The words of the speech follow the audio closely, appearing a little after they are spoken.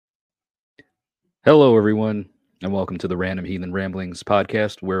Hello, everyone, and welcome to the Random Heathen Ramblings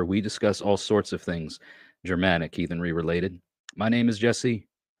podcast, where we discuss all sorts of things Germanic heathenry related. My name is Jesse.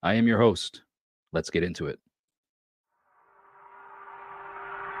 I am your host. Let's get into it.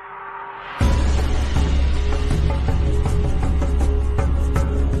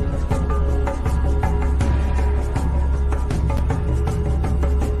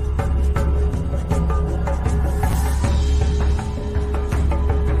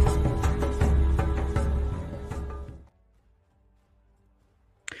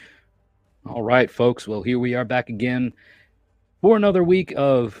 All right, folks. Well, here we are back again for another week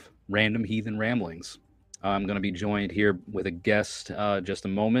of Random Heathen Ramblings. I'm going to be joined here with a guest just a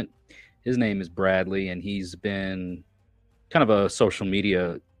moment. His name is Bradley, and he's been kind of a social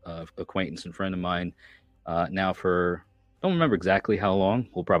media acquaintance and friend of mine now for, don't remember exactly how long.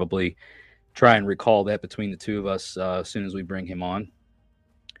 We'll probably try and recall that between the two of us as soon as we bring him on.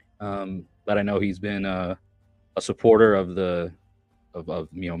 But I know he's been a supporter of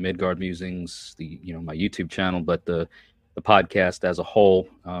Midgard Musings, my YouTube channel, but the podcast as a whole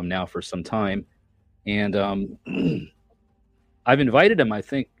now for some time. And I've invited him, I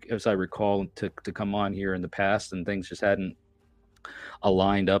think, as I recall, to come on here in the past, and things just hadn't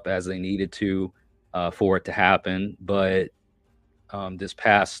aligned up as they needed to for it to happen. But this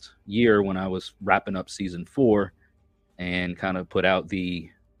past year, when I was wrapping up season 4 and kind of put out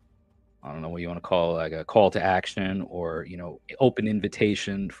I don't know what you want to call it, like a call to action or, open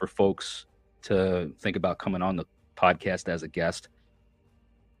invitation for folks to think about coming on the podcast as a guest,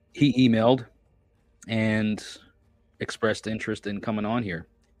 he emailed and expressed interest in coming on here.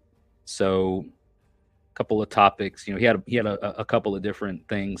 So a couple of topics, he had a couple of different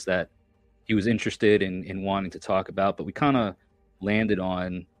things that he was interested in wanting to talk about, but we kind of landed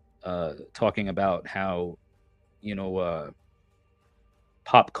on talking about how,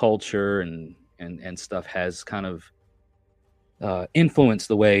 pop culture and stuff has kind of influenced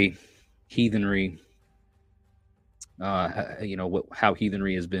the way heathenry, how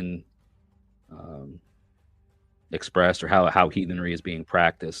heathenry has been expressed, or how heathenry is being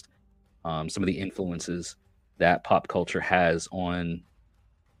practiced. Some of the influences that pop culture has on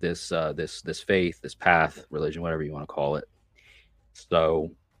this faith, this path, religion, whatever you want to call it.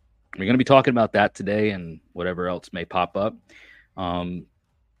 So we're going to be talking about that today and whatever else may pop up.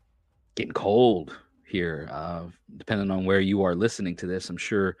 Getting cold here, depending on where you are listening to this. I'm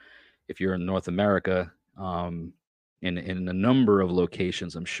sure if you're in North America, in a number of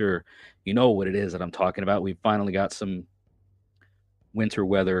locations, I'm sure you know what it is that I'm talking about. We've finally got some winter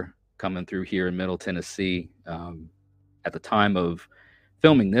weather coming through here in Middle Tennessee. At the time of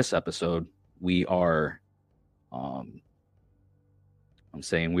filming this episode, we are, I'm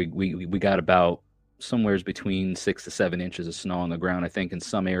saying we got about somewhere between 6 to 7 inches of snow on the ground. I think in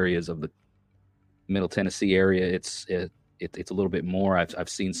some areas of the Middle Tennessee area, it's a little bit more. I've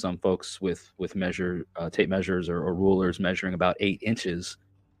seen some folks with tape measures or rulers measuring about 8 inches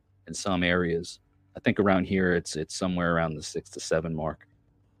in some areas. I think around here it's somewhere around the 6 to 7 mark,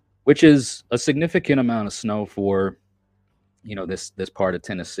 which is a significant amount of snow for this part of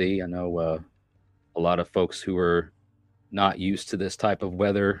Tennessee. I know a lot of folks who are not used to this type of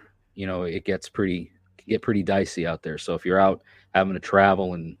weather. It can get pretty dicey out there. So if you're out having to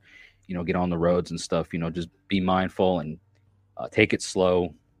travel and, get on the roads and stuff, just be mindful and take it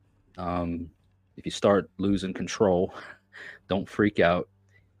slow. If you start losing control, don't freak out.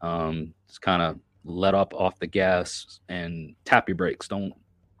 Just kind of let up off the gas and tap your brakes. Don't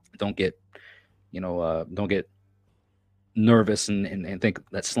get nervous and think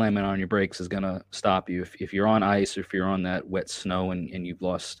that slamming on your brakes is going to stop you. If you're on ice, or if you're on that wet snow and you've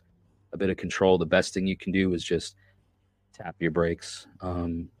lost a bit of control, the best thing you can do is just tap your brakes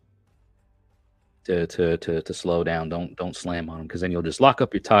to slow down. Don't slam on them, because then you'll just lock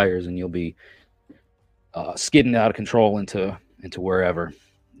up your tires and you'll be skidding out of control into wherever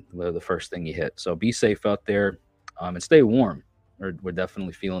the first thing you hit. So be safe out there and stay warm. We're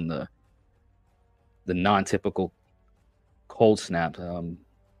definitely feeling the non-typical cold snap.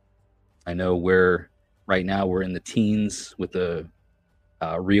 I know right now we're in the teens with the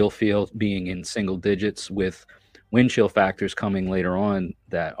real feel being in single digits, with wind chill factors coming later on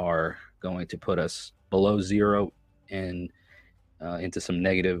that are going to put us below 0 and into some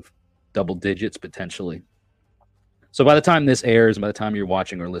negative double digits potentially. So by the time this airs, and by the time you're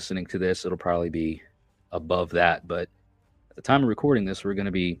watching or listening to this, it'll probably be above that. But at the time of recording this, we're going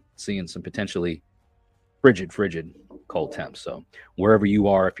to be seeing some potentially frigid cold temps. So wherever you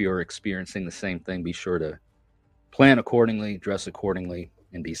are, if you're experiencing the same thing, be sure to plan accordingly, dress accordingly,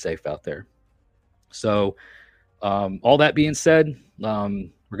 and be safe out there. So all that being said,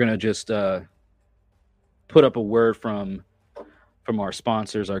 we're going to just put up a word from our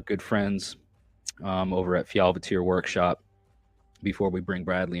sponsors, our good friends over at Heathenry Workshop before we bring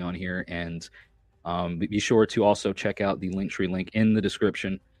Bradley on here. And be sure to also check out the Linktree link in the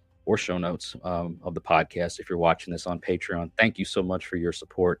description or show notes of the podcast if you're watching this on Patreon. Thank you so much for your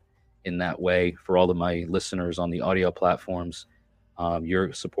support in that way. For all of my listeners on the audio platforms,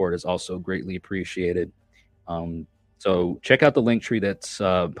 your support is also greatly appreciated. So check out the Linktree that's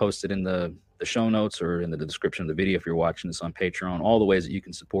posted in the show notes or in the description of the video if you're watching this on Patreon. All the ways that you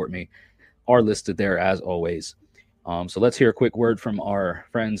can support me are listed there as always. So let's hear a quick word from our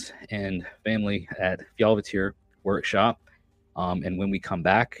friends and family at Heathenry Workshop. And when we come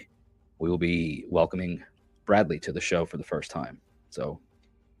back, we will be welcoming Bradley to the show for the first time. So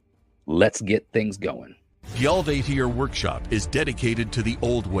let's get things going. Heathenry Workshop is dedicated to the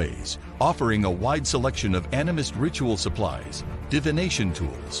old ways, offering a wide selection of animist ritual supplies, divination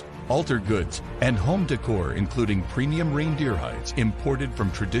tools, altar goods, and home decor, including premium reindeer hides imported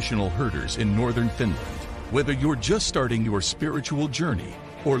from traditional herders in northern Finland. Whether you're just starting your spiritual journey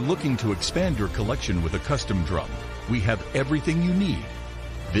or looking to expand your collection with a custom drum, we have everything you need.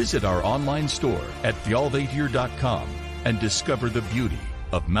 Visit our online store at Heathenry.com and discover the beauty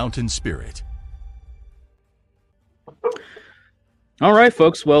of mountain spirit. All right,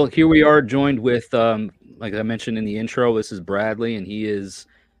 folks. Well, here we are joined with, like I mentioned in the intro, this is Bradley, and he is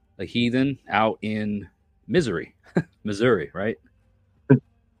a heathen out in Missouri, right?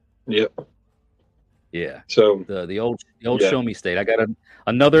 Yep. Yeah. So the old Show Me State. I got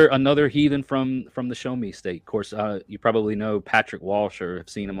another heathen from the Show Me State. Of course, you probably know Patrick Walsh or have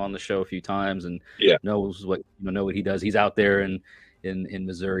seen him on the show a few times and knows what he does. He's out there in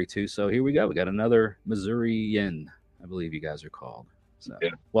Missouri too. So here we go. We got another Missourian, I believe you guys are called. So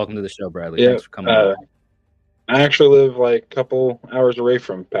welcome to the show, Bradley. Thanks for coming on. I actually live like a couple hours away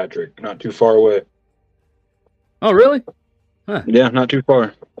from Patrick, not too far away. Oh, really? Huh. Yeah, not too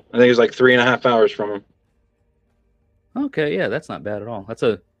far. I think it's like 3.5 hours from him. Okay, yeah, that's not bad at all. That's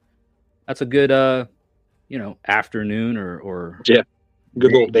a good afternoon or good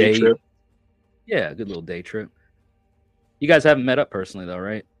little day trip. Yeah, good little day trip. You guys haven't met up personally though,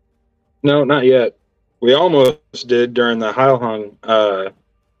 right? No, not yet. We almost did during the Heilhong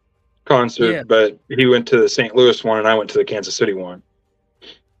concert, but he went to the St. Louis one and I went to the Kansas City one.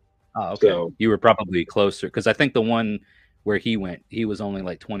 Oh, okay. So, you were probably closer because I think the one where he went, he was only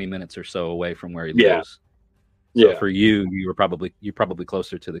like 20 minutes or so away from where he lives. So for you, you're probably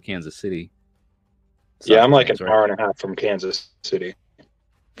closer to the Kansas City. Yeah, I'm like an hour and a half from Kansas City.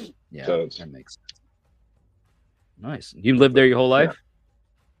 Yeah, so that makes sense. Nice. You lived there your whole life?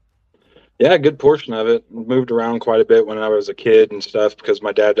 Yeah, a good portion of it. Moved around quite a bit when I was a kid and stuff because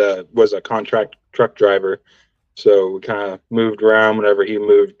my dad was a contract truck driver. So we kind of moved around whenever he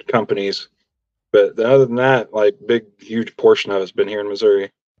moved companies. But other than that, like huge portion of it's been here in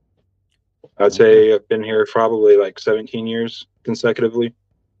Missouri. I'd say I've been here probably like 17 years consecutively.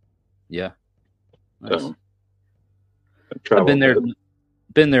 Yeah. Nice. So, I've been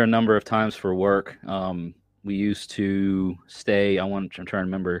there a number of times for work. We used to stay, I'm trying to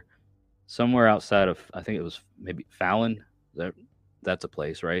remember, somewhere outside of, I think it was maybe Fallon. That's a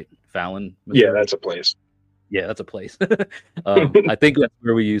place, right? Fallon, Missouri? Yeah, that's a place. Yeah, that's a place. I think that's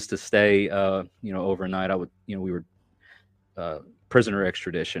where we used to stay, overnight. We were prisoner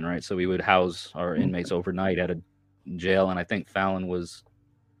extradition, right? So we would house our inmates overnight at a jail, and I think Fallon was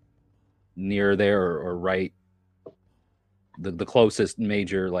near there or right, the closest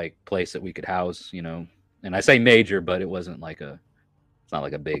major place that we could house, And I say major, but it wasn't it's not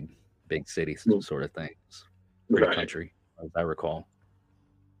like a big city sort of thing. It's pretty country, as I recall.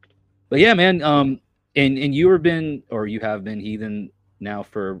 But yeah, man. And you have been heathen now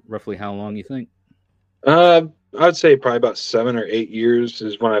for roughly how long, you think? I'd say probably about 7 or 8 years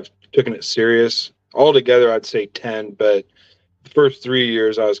is when I've taken it serious. Altogether, I'd say 10. But the first 3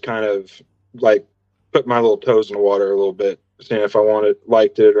 years, I was kind of like put my little toes in the water a little bit, seeing if I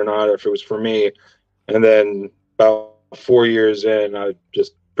liked it or not, or if it was for me. And then about 4 years in, I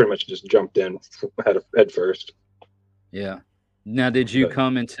just pretty much just jumped in head first. Yeah. Now, did you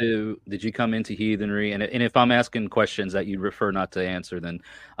come into heathenry? And if I'm asking questions that you prefer not to answer, then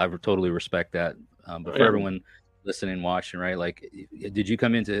I would totally respect that. But for everyone listening and watching, right? Like, did you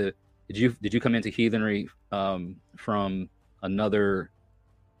come into heathenry from another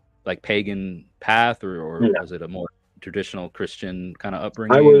pagan path, or was it a more traditional Christian kind of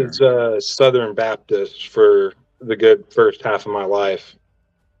upbringing? I was Southern Baptist for the good first half of my life.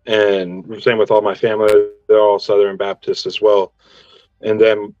 And same with all my family, they're all Southern Baptists as well. And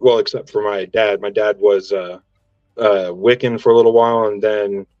then, except for my dad. My dad was Wiccan for a little while, and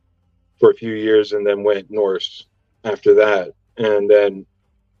then for a few years and then went Norse after that. And then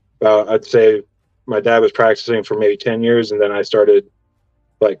I'd say my dad was practicing for maybe 10 years, and then I started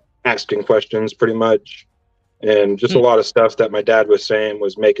like asking questions pretty much. And just a lot of stuff that my dad was saying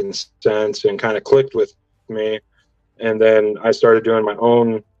was making sense and kind of clicked with me. And then I started doing my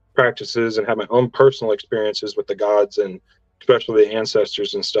own practices and had my own personal experiences with the gods and especially the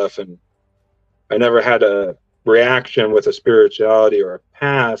ancestors and stuff. And I never had a reaction with a spirituality or a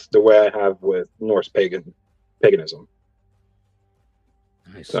path the way I have with Norse paganism.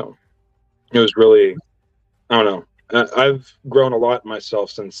 Nice. So it was really, I don't know. I've grown a lot myself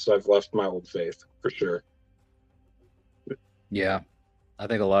since I've left my old faith, for sure. Yeah, I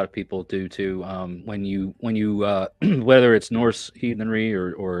think a lot of people do too. When you whether it's Norse heathenry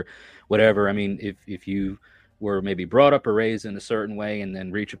or whatever, I mean, if you were maybe brought up or raised in a certain way and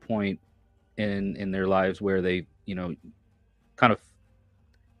then reach a point in their lives where they, kind of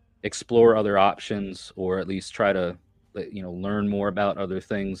explore other options, or at least try to, learn more about other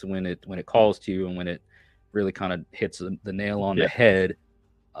things when it calls to you, and when it really kind of hits the nail on the head,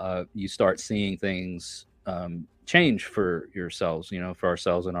 you start seeing things change for yourselves, for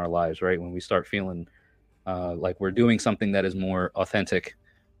ourselves in our lives, right? When we start feeling like we're doing something that is more authentic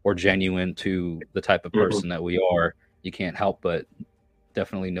or genuine to the type of person that we are, you can't help but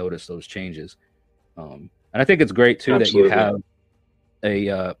definitely notice those changes. And I think it's great too that you have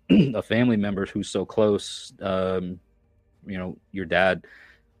a family member who's so close, your dad,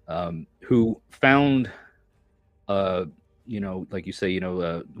 who found like you say,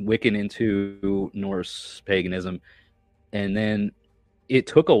 Wiccan into Norse paganism. And then it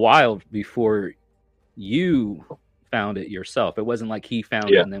took a while before you found it yourself. It wasn't like he found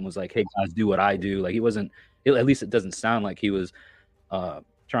it and then was like, hey guys, do what I do. Like he wasn't, at least it doesn't sound like he was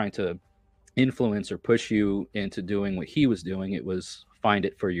trying to influence or push you into doing what he was doing. It was find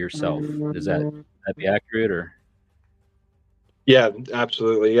it for yourself. Is that be accurate? Or yeah,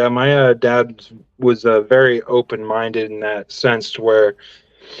 absolutely. Yeah, my dad was very open-minded in that sense, to where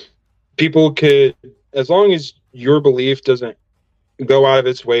people could, as long as your belief doesn't go out of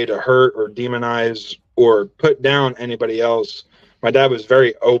its way to hurt or demonize or put down anybody else, my dad was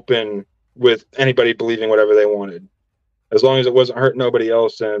very open with anybody believing whatever they wanted, as long as it wasn't hurting nobody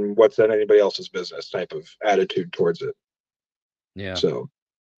else, and what's that anybody else's business type of attitude towards it. Yeah. So,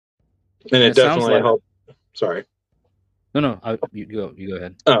 and it definitely helped. Sorry. No, you go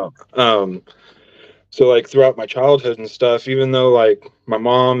ahead. So like throughout my childhood and stuff, even though like my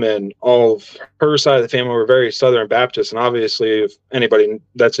mom and all of her side of the family were very Southern Baptist, and obviously if anybody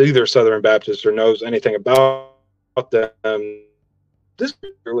that's either Southern Baptist or knows anything about them, this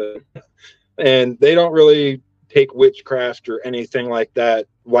and they don't really take witchcraft or anything like that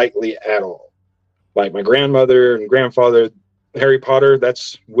lightly at all. Like my grandmother and grandfather, Harry Potter,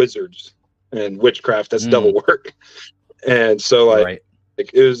 that's wizards, and witchcraft, that's devil work. And so like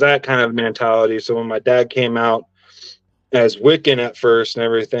it was that kind of mentality. So when my dad came out as Wiccan at first and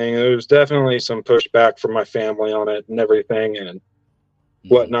everything, there was definitely some pushback from my family on it and everything and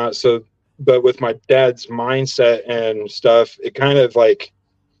whatnot. So, but with my dad's mindset and stuff, it kind of like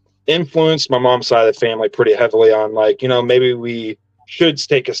influenced my mom's side of the family pretty heavily on like, maybe we should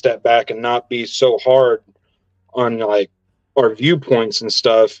take a step back and not be so hard on like our viewpoints and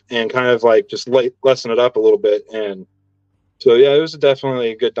stuff, and kind of like just lessen it up a little bit. And so, yeah, it was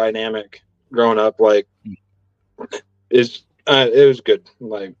definitely a good dynamic growing up. Like, it was good.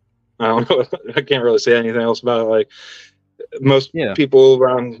 Like, I don't know, I can't really say anything else about it. Like, most people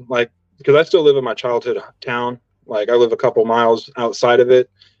around, like, because I still live in my childhood town. Like, I live a couple miles outside of it,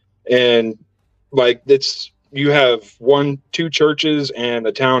 and like you have 2 churches, and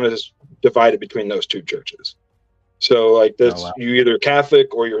the town is divided between those 2 churches. So, like, you're either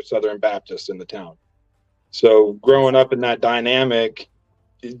Catholic or you're Southern Baptist in the town. So growing up in that dynamic,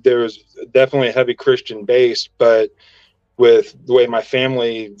 there was definitely a heavy Christian base, but with the way my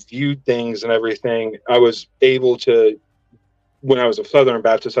family viewed things and everything, I was able to, when I was a Southern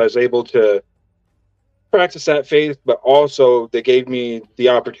Baptist, I was able to practice that faith, but also they gave me the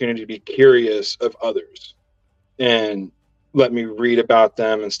opportunity to be curious of others and let me read about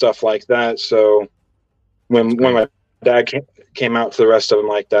them and stuff like that. So when my dad came out to the rest of them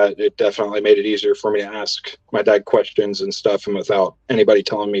like that, it definitely made it easier for me to ask my dad questions and stuff, and without anybody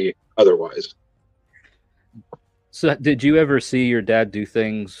telling me otherwise. So did you ever see your dad do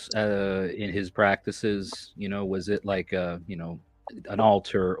things in his practices? Was it like an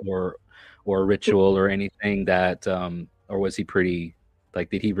altar or a ritual or anything that or was he pretty, like,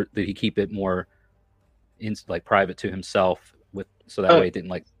 did he keep it more like private to himself, so that way it didn't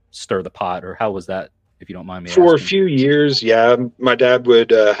like stir the pot? Or how was that if you don't mind me For a asking? few years, yeah, my dad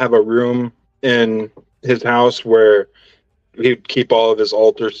would have a room in his house where he'd keep all of his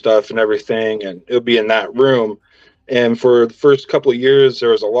altar stuff and everything, and it would be in that room. And for the first couple of years,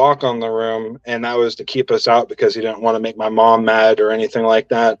 there was a lock on the room, and that was to keep us out because he didn't want to make my mom mad or anything like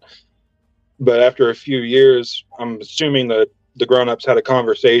that. But after a few years, I'm assuming that the grown-ups had a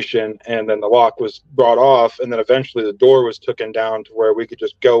conversation, and then the lock was brought off, and then eventually the door was taken down to where we could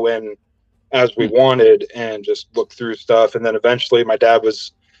just go in as we wanted and just look through stuff. And then eventually my dad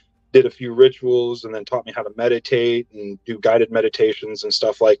did a few rituals and then taught me how to meditate and do guided meditations and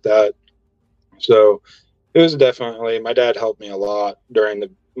stuff like that. So it was definitely, my dad helped me a lot during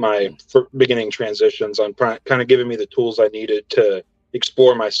my beginning transitions on kind of giving me the tools I needed to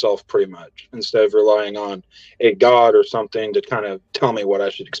explore myself pretty much, instead of relying on a god or something to kind of tell me what I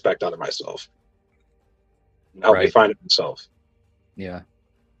should expect out of myself and help me find it myself. Yeah.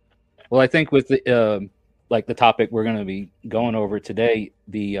 Well, I think with the like the topic we're going to be going over today,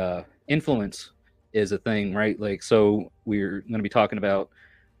 the influence is a thing, right? Like, so we're going to be talking about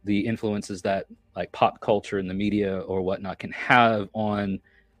the influences that like pop culture and the media or whatnot can have on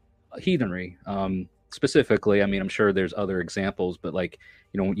heathenry. Specifically, I mean, I'm sure there's other examples, but like,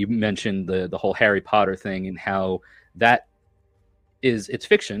 you know, you mentioned the whole Harry Potter thing and how that it's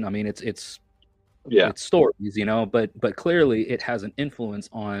fiction. I mean, it's stories, you know, but clearly it has an influence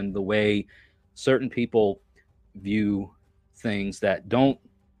on the way certain people view things that don't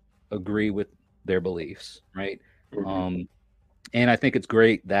agree with their beliefs, right? Mm-hmm. And I think it's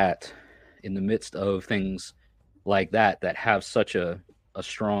great that in the midst of things like that have such a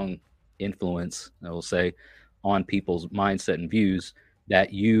strong influence, I will say, on people's mindset and views,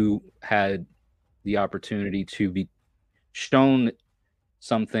 that you had the opportunity to be shown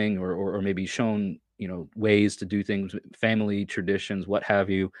something or maybe shown, you know, ways to do things, family traditions, what have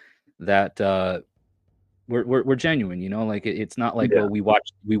you, that we're genuine, you know, like it's not like, well, we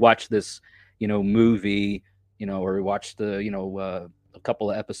watched this, you know, movie, you know, or we watched the, you know, a couple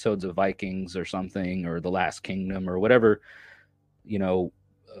of episodes of Vikings or something, or The Last Kingdom or whatever, you know,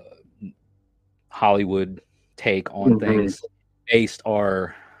 Hollywood take on things, based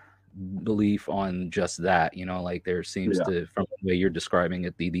our belief on just that, you know, like there seems to, from the way you're describing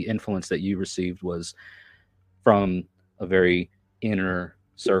it, the influence that you received was from a very inner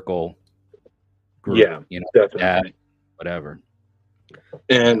circle group, you know, definitely. Whatever.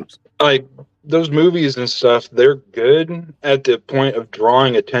 And like those movies and stuff, they're good at the point of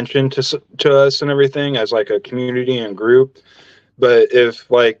drawing attention to us and everything as like a community and group. But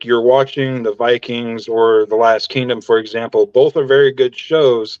if like you're watching the Vikings or The Last Kingdom, for example, both are very good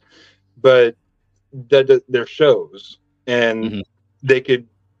shows, but they're shows, and they could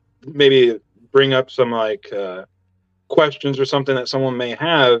maybe bring up some like questions or something that someone may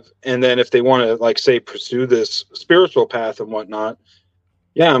have, and then if they want to like say pursue this spiritual path and whatnot,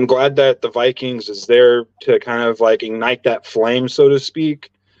 yeah, I'm glad that the Vikings is there to kind of like ignite that flame, so to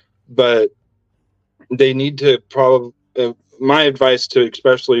speak. But they need to probably, my advice to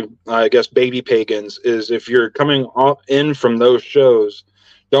especially, I guess, baby pagans is if you're coming in from those shows,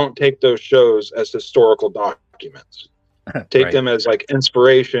 don't take those shows as historical documents. Take them as like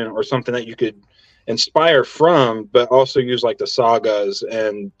inspiration or something that you could inspire from, but also use like the sagas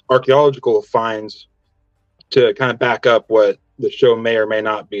and archaeological finds to kind of back up what the show may or may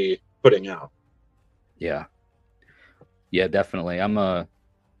not be putting out. Yeah, definitely.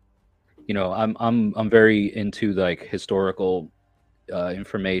 You know, I'm very into like historical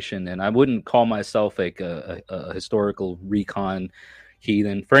information, and I wouldn't call myself like a historical recon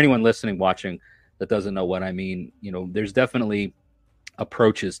heathen. For anyone listening, watching that doesn't know what I mean, you know, there's definitely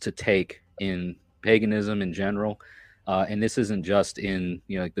approaches to take in paganism in general, and this isn't just in,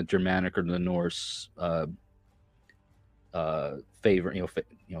 you know, like the Germanic or the Norse favorite, you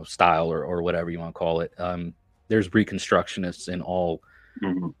know, style or whatever you want to call it. There's reconstructionists in all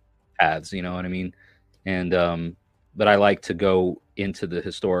paths, you know what I mean? And but I like to go into the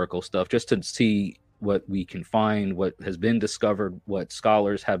historical stuff just to see what we can find, what has been discovered, what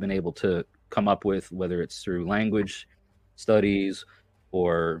scholars have been able to come up with, whether it's through language studies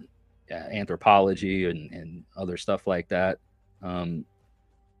or anthropology and other stuff like that.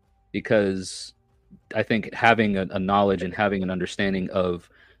 Because I think having a knowledge and having an understanding of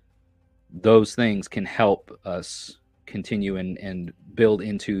those things can help us continue and build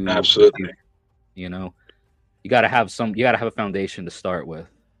into, absolutely, you know, you got to have a foundation to start with.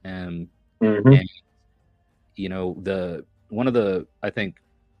 And you know, I think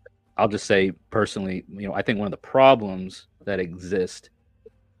I'll just say personally, you know, I think one of the problems that exist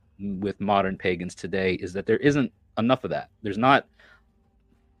with modern pagans today is that there isn't enough of that. There's not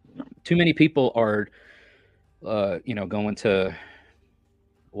too many people are going to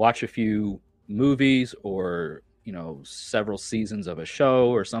watch a few movies or several seasons of a show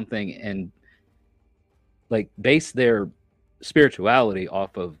or something, and like base their spirituality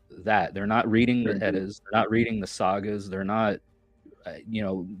off of that. They're not reading the Eddas, they're not reading the sagas, they're not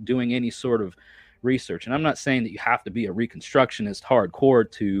doing any sort of research. And I'm not saying that you have to be a reconstructionist hardcore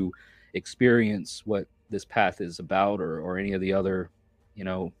to experience what this path is about, or any of the other,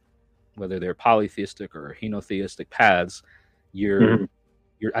 whether they're polytheistic or henotheistic paths.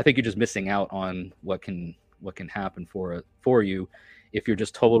 I think you're just missing out on what can happen for you if you're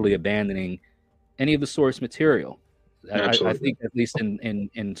just totally abandoning any of the source material. I think, at least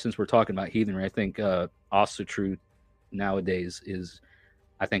in since we're talking about heathenry, I think Asatru nowadays is,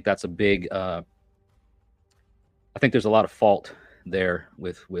 I think that's a big, I think there's a lot of fault there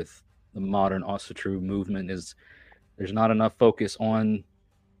with the modern Asatru movement. Is there's not enough focus on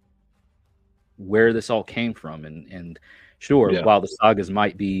where this all came from, and sure, while the sagas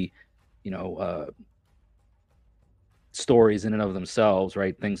might be, stories in and of themselves,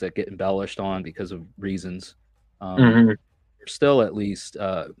 right, things that get embellished on because of reasons, they're still at least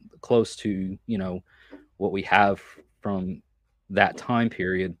close to what we have from that time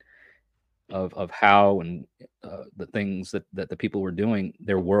period of how and the things that the people were doing,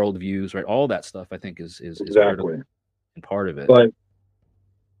 their worldviews, right, all that stuff, I think is exactly and part of it. Like,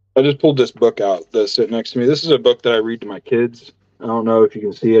 I just pulled this book out that's sitting next to me. This is a book that I read to my kids. I don't know if you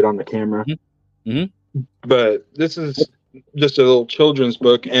can see it on the camera, but this is just a little children's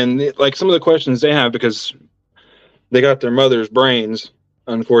book, and like some of the questions they have, because they got their mother's brains,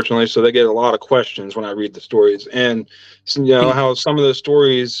 unfortunately, so they get a lot of questions when I read the stories. And how some of the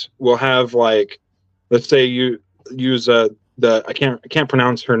stories will have, like, let's say you use I can't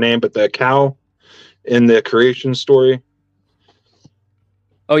pronounce her name, but the cow in the creation story.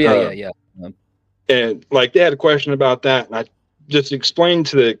 Oh yeah. And like they had a question about that, and I just explained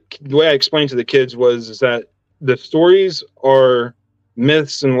the way I explained to the kids is that the stories are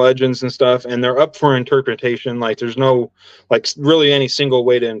myths and legends and stuff, and they're up for interpretation. Like there's no really any single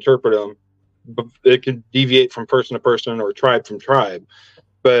way to interpret them. It could deviate from person to person or tribe from tribe.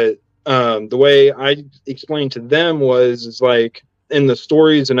 But the way I explained to them is like in the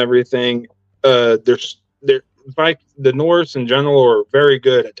stories and everything, like the Norse in general are very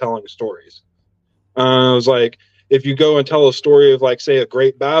good at telling stories. It was like, if you go and tell a story of, like, say, a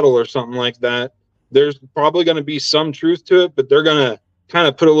great battle or something like that, there's probably going to be some truth to it, but they're going to kind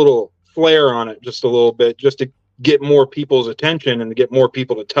of put a little flair on it just a little bit, just to get more people's attention and to get more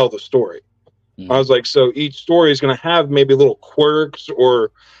people to tell the story. I was like, so each story is going to have maybe little quirks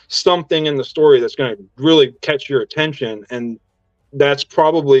or something in the story that's going to really catch your attention. And that's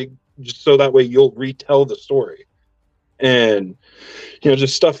probably just so that way you'll retell the story. And,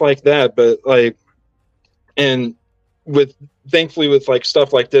 just stuff like that. But like, and thankfully with like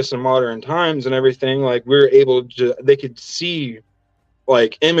stuff like this in modern times and everything, like we're able to, they could see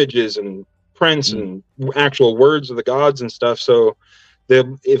like images and prints and actual words of the gods and stuff. So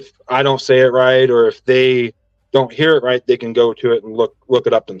if I don't say it right, or if they don't hear it right, they can go to it and look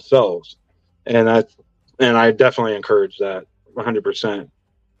it up themselves. And I definitely encourage that 100%.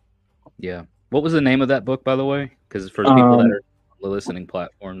 Yeah. What was the name of that book, by the way? Because for the people that are on the listening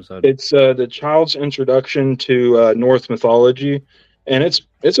platforms, it's The Child's Introduction to Norse Mythology, and it's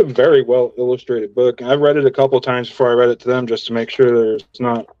a very well illustrated book. I've read it a couple times before I read it to them, just to make sure there's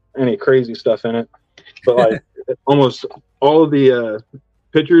not any crazy stuff in it. But like almost all of the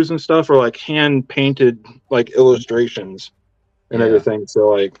pictures and stuff are like hand painted, like illustrations and everything. So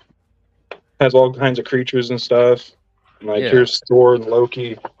like has all kinds of creatures and stuff. And like here's Thor and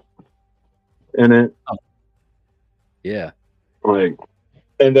Loki in it. Yeah. Like,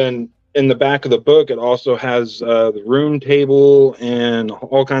 and then in the back of the book, it also has the rune table and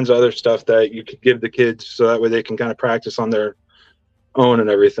all kinds of other stuff that you could give the kids, so that way they can kind of practice on their own and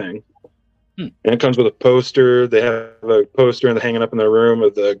everything. And it comes with a poster. They have a poster and they're hanging up in their room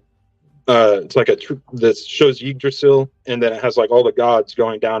of the it's like that shows Yggdrasil, and then it has like all the gods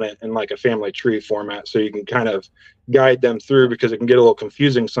going down it in like a family tree format, so you can kind of guide them through, because it can get a little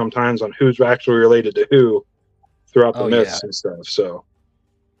confusing sometimes on who's actually related to who throughout the myths and stuff. So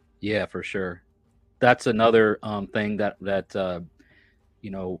yeah, for sure. That's another thing that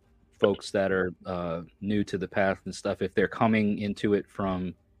folks that are new to the path and stuff, if they're coming into it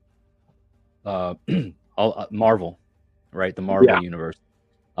from Marvel, right, the Marvel universe,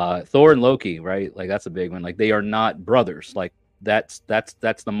 Thor and Loki, right, like that's a big one. Like they are not brothers. Like that's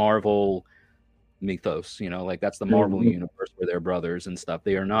the Marvel mythos, like that's the Marvel universe where they're brothers and stuff.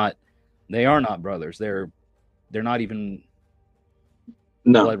 They are not brothers. They're not even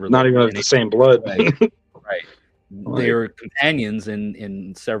not even of the same blood. Right. Right. Like, They're companions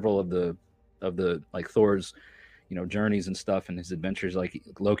in several of the like Thor's, journeys and stuff and his adventures. Like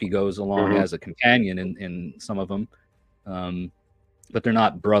Loki goes along as a companion in some of them, but they're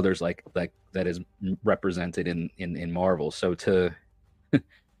not brothers like that is represented in Marvel. So to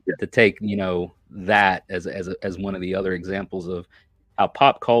take that as one of the other examples of how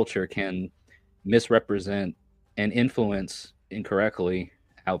pop culture can misrepresent and influence incorrectly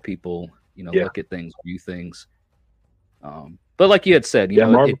how people look at things, view things. But like you had said,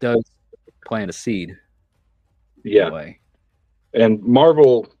 it does plant a seed. Yeah. Way. And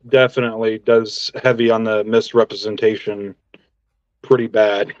Marvel definitely does heavy on the misrepresentation pretty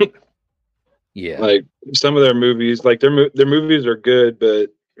bad. Yeah. Like some of their movies, like their movies are good, but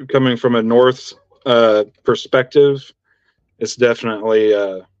coming from a North perspective, it's definitely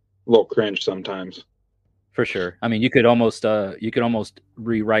a little cringe sometimes. For sure. I mean, you could almost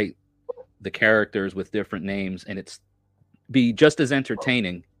rewrite the characters with different names and it's be just as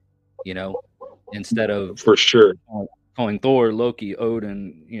entertaining, instead of for sure calling Thor, Loki,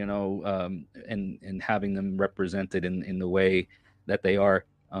 Odin, and having them represented in the way that they are.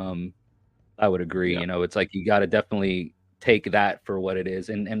 I would agree. It's like you got to definitely take that for what it is.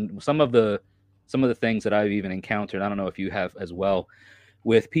 And some of the things that I've even encountered, I don't know if you have as well,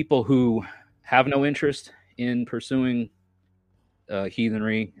 with people who have no interest in pursuing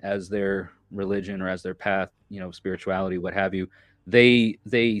heathenry as their religion or as their path, spirituality, what have you. They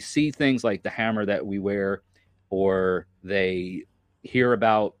see things like the hammer that we wear, or they hear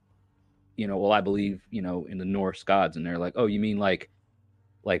about, well, I believe, in the Norse gods, and they're like, oh, you mean like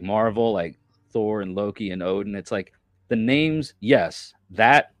Marvel, like Thor and Loki and Odin? It's like the names, yes,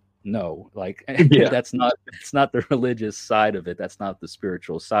 that no, like it's not the religious side of it. That's not the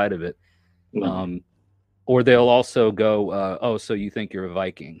spiritual side of it. No. Or they'll also go, oh, so you think you're a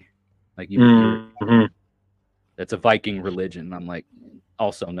Viking? Like you're that's a Viking religion. I'm like,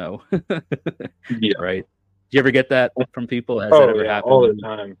 also no. Yeah. Right. Do you ever get that from people? Has that ever happened? All the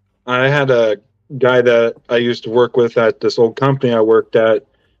time. I had a guy that I used to work with at this old company I worked at,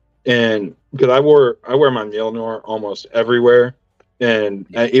 and because I wear my Mjolnir almost everywhere, and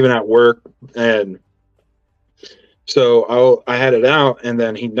even at work, and so I had it out, and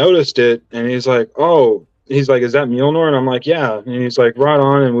then he noticed it, and he's like, is that Mjolnir? And I'm like, yeah. And he's like, right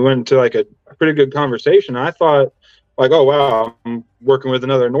on. And we went into like a pretty good conversation. I thought, like, oh wow, I'm working with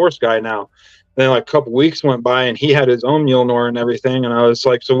another Norse guy now. And then like a couple weeks went by, and he had his own Mjolnir and everything. And I was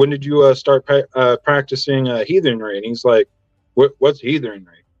like, so when did you start practicing heathenry? And he's like, what's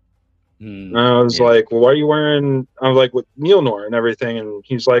heathenry? And I was like, well, why are you wearing? I was like, with Mjolnir and everything. And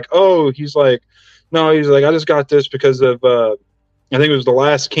he's like, no, he's like, I just got this because of I think it was The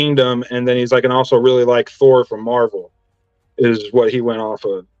Last Kingdom, and then he's like, and also really like Thor from Marvel is what he went off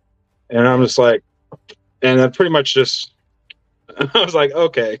of. And I'm just like, and I pretty much just, I was like,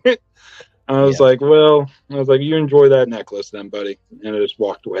 okay. I was like, you enjoy that necklace then, buddy. And I just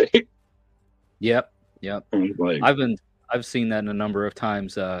walked away. Yep. Like, I've seen that a number of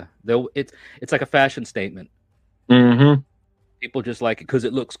times. Though it's like a fashion statement. Mm-hmm. People just like it because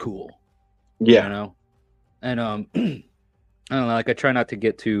it looks cool. Yeah. And I don't know, like I try not to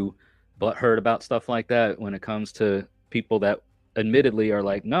get too butthurt about stuff like that when it comes to people that admittedly are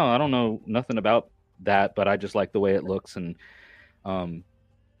like, no, I don't know nothing about that, but I just like the way it looks. And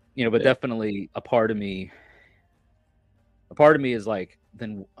but definitely a part of me is like,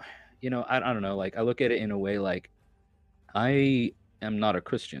 then I don't know, like I look at it in a way like I am not a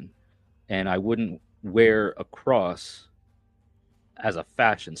Christian and I wouldn't wear a cross as a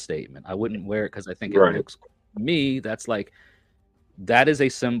fashion statement. I wouldn't wear it because I think it looks cool. To me, that's like, that is a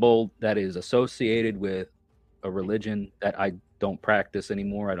symbol that is associated with a religion that I don't practice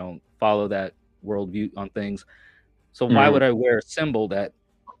anymore. I don't follow that worldview on things. So why would I wear a symbol that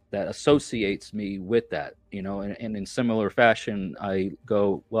associates me with that? And in similar fashion, I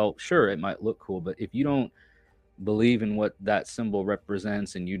go, well, sure, it might look cool, but if you don't believe in what that symbol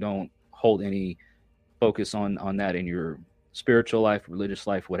represents and you don't hold any focus on that in your spiritual life, religious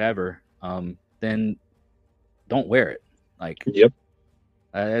life, whatever, then don't wear it. Like,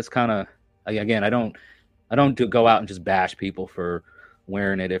 it's kind of, again, I don't go out and just bash people for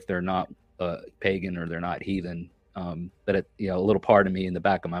wearing it if they're not pagan or they're not heathen. But it, a little part of me in the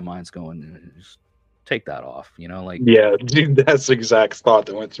back of my mind's going, just take that off, like. Yeah, dude, that's the exact thought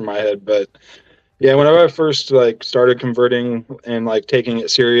that went through my head. But yeah, whenever I first like started converting and like taking it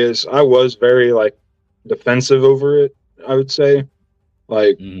serious, I was very like defensive over it, I would say,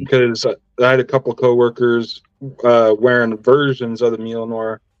 like because I had a couple of coworkers wearing versions of the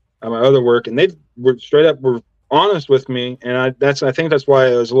Mjolnir at my other work, and they were straight up were honest with me, and I think that's why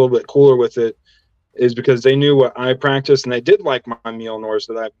I was a little bit cooler with it, is because they knew what I practiced, and they did like my Mjolnirs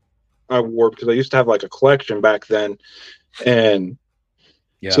that I wore, because I used to have like a collection back then. And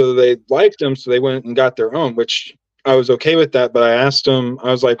so they liked them, so they went and got their own, which I was okay with that. But I asked them,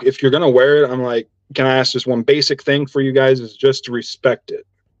 I was like, if you're going to wear it, I'm like, can I ask just one basic thing for you guys, is just to respect it.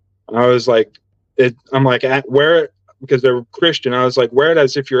 I was like, I'm like, wear it, because they're Christian. I was like, wear it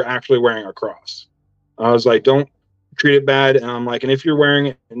as if you're actually wearing a cross. I was like, don't treat it bad. And I'm like, and if you're wearing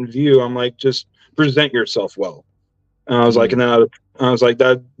it in view, I'm like, just present yourself well. And I was like, and then I was like,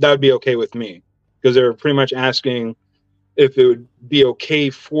 that would be okay with me, because they were pretty much asking if it would be okay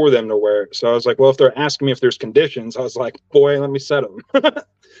for them to wear it. So I was like, well, if they're asking me if there's conditions, I was like, boy, let me set them.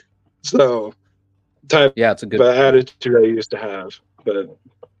 So it's a good attitude I used to have. But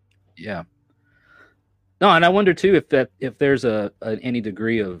yeah. No, and I wonder too if there's any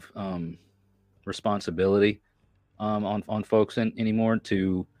degree of responsibility on folks anymore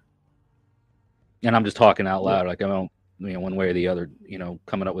to, and I'm just talking out loud, like I don't, one way or the other,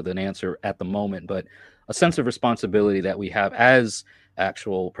 coming up with an answer at the moment, but a sense of responsibility that we have as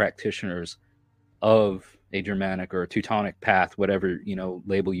actual practitioners of a Germanic or a Teutonic path, whatever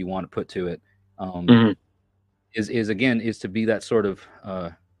label you want to put to it, is to be that sort of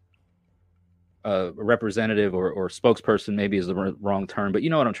representative or spokesperson. Maybe is the wrong term, but you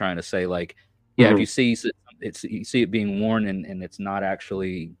know what I'm trying to say. Like, if you see it being worn and it's not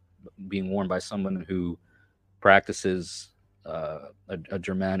actually being worn by someone who practices a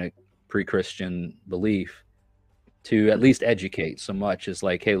Germanic pre-Christian belief, to at least educate so much as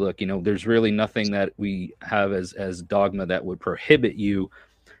like, hey, look, there's really nothing that we have as dogma that would prohibit you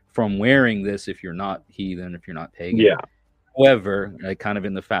from wearing this if you're not heathen, if you're not pagan. Yeah. However, kind of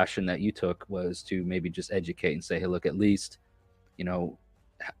in the fashion that you took was to maybe just educate and say, hey, look, at least,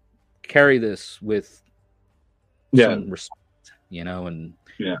 carry this with some respect, and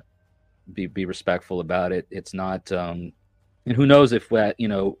be respectful about it. It's not, and who knows if that,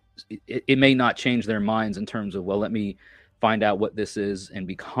 it may not change their minds in terms of, well, let me find out what this is and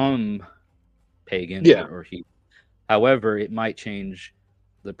become pagan or heathen. However, it might change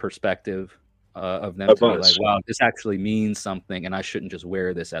the perspective of them to be like, wow, this actually means something, and I shouldn't just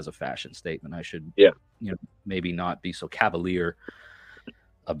wear this as a fashion statement. I should, maybe not be so cavalier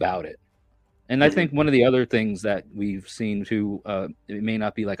about it. And I think one of the other things that we've seen too, it may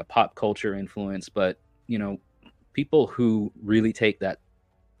not be like a pop culture influence, but people who really take that,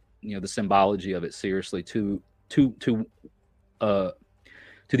 the symbology of it seriously to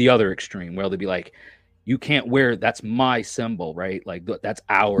the other extreme, where they'll be like, you can't wear, that's my symbol, right? Like that's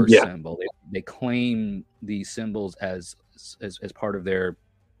our symbol. They claim these symbols as part of their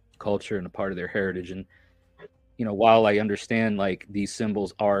culture and a part of their heritage. And while I understand like these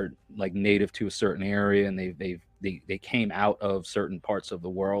symbols are like native to a certain area and they came out of certain parts of the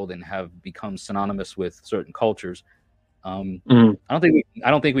world and have become synonymous with certain cultures, I don't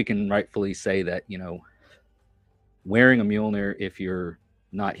think we can rightfully say that wearing a Mjolnir, if you're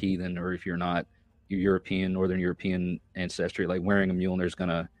not heathen or if you're not European, Northern European ancestry, like wearing a Mjolnir is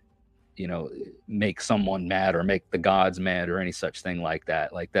gonna, make someone mad or make the gods mad or any such thing like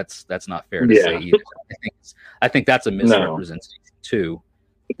that. Like that's not fair to say either. I think that's a misrepresentation too,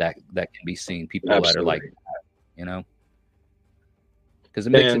 that can be seen. People that are like that, because it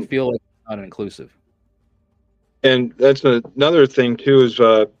makes it feel like it's not inclusive. And that's another thing too, is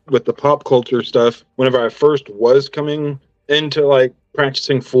with the pop culture stuff. Whenever I first was coming into like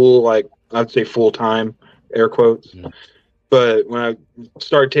practicing full, like I'd say full time, air quotes. But when I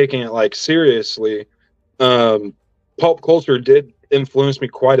started taking it like seriously, pop culture did influence me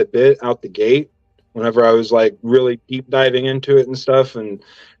quite a bit out the gate. Whenever I was like really deep diving into it and stuff, and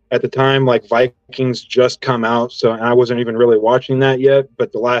at the time like Vikings just come out, so I wasn't even really watching that yet.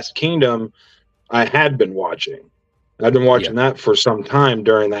 But The Last Kingdom, I had been watching. I'd been watching that for some time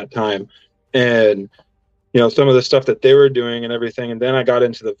during that time, and some of the stuff that they were doing and everything. And then I got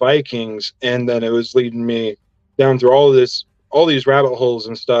into the Vikings, and then it was leading me down through all these rabbit holes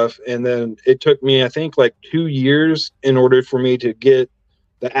and stuff. And then it took me, I think, like 2 years in order for me to get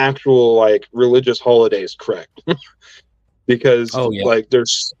the actual like religious holidays correct. Because like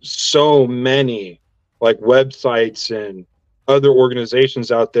there's so many like websites and other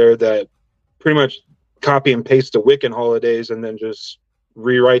organizations out there that pretty much copy and paste the Wiccan holidays and then just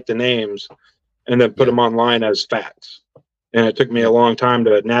rewrite the names and then put them online as facts. And it took me a long time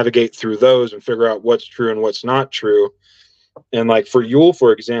to navigate through those and figure out what's true and what's not true. And like for Yule,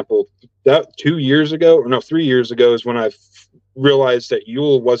 for example, that 3 years ago is when I realized that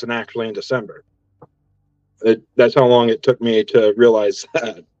Yule wasn't actually in December. That's how long it took me to realize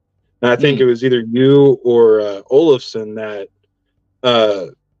that. And I think it was either you or Olafson that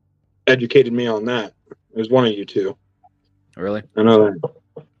educated me on that. It was one of you two. Really? I know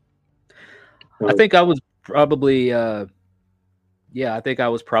that. I think I was probably, I think I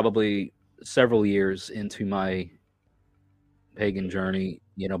was probably several years into my pagan journey,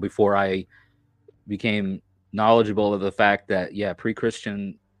 before I became knowledgeable of the fact that,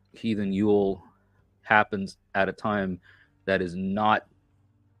 pre-Christian heathen Yule happens at a time that is not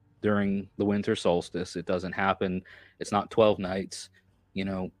during the winter solstice. It doesn't happen. It's not 12 nights,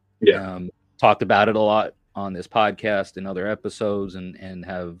 talked about it a lot on this podcast and other episodes, and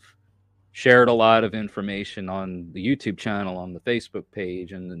have shared a lot of information on the YouTube channel, on the Facebook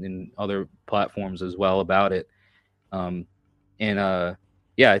page, and in other platforms as well about it.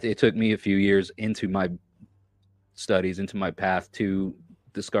 It took me a few years into my studies, into my path, to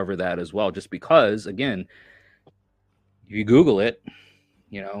discover that as well, just because, again, if you Google it,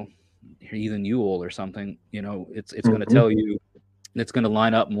 Heathen Yule or something, it's going to tell you, it's going to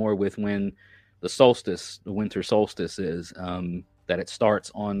line up more with when the winter solstice is, that it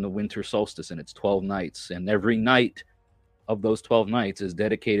starts on the winter solstice, and it's 12 nights, and every night of those 12 nights is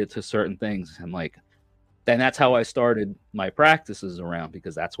dedicated to certain things. And then that's how I started my practices around,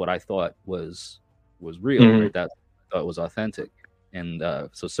 because that's what I thought was real, right? That I thought was authentic. And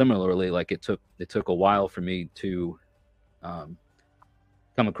so similarly, it took a while for me to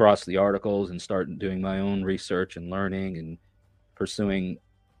come across the articles and start doing my own research and learning and pursuing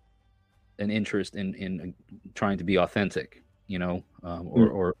an interest in trying to be authentic,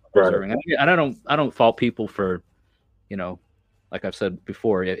 or observing. Right. And I don't fault people for, like I've said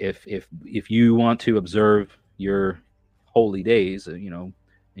before, if you want to observe your holy days, and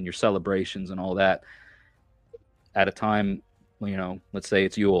your celebrations and all that at a time, let's say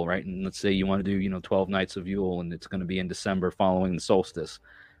it's Yule, right? And let's say you want to do, 12 nights of Yule, and it's going to be in December following the solstice.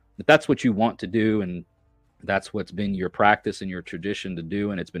 If that's what you want to do, and that's what's been your practice and your tradition to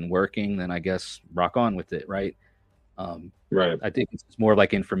do, and it's been working, then I guess rock on with it, right? Right. I think it's more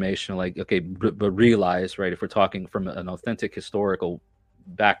like informational, okay, but realize, right, if we're talking from an authentic historical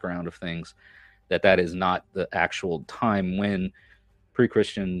background of things, that is not the actual time when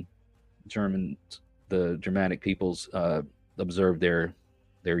pre-Christian the Germanic peoples observed their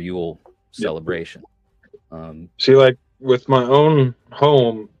Yule celebration. See, with my own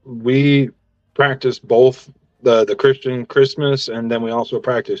home, we practice both the Christian Christmas, and then we also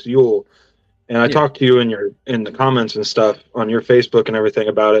practice Yule. And I talked to you in the comments and stuff on your Facebook and everything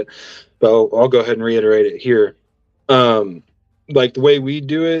about it, but I'll go ahead and reiterate it here. The way we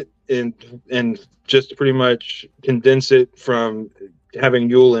do it, and just to pretty much condense it from having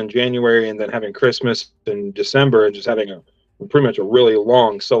Yule in January and then having Christmas in December, and just having pretty much a really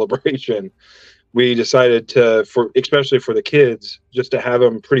long celebration, we decided especially for the kids, just to have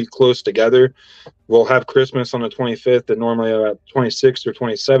them pretty close together. We'll have Christmas on the 25th, and normally about 26th or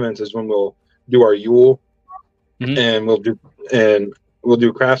 27th is when we'll do our Yule, and we'll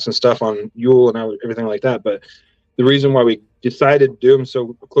do crafts and stuff on Yule and everything like that. But the reason why we decided to do them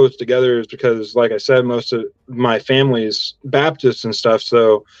so close together is because, like I said, most of my family's Baptist and stuff,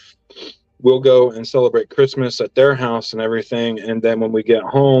 so we'll go and celebrate Christmas at their house and everything, and then when we get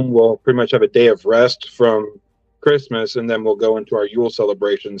home, we'll pretty much have a day of rest from Christmas, and then we'll go into our Yule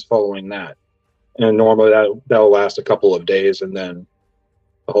celebrations following that. And normally that'll last a couple of days, and then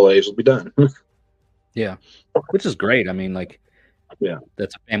the holidays will be done. Yeah, which is great. I mean,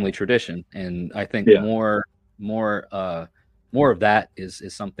 that's a family tradition, and I think more of that is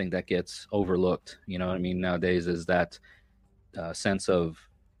something that gets overlooked. You know what I mean? Nowadays, is that sense of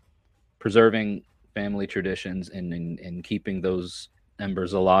preserving family traditions and keeping those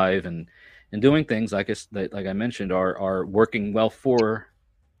embers alive, and doing things like I mentioned are working well for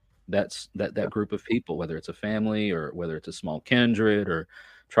that group of people, whether it's a family or whether it's a small kindred or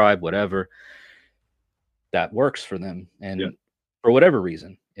tribe, whatever that works for them, and for whatever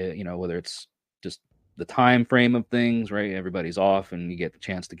reason, whether it's just the time frame of things, right? Everybody's off, and you get the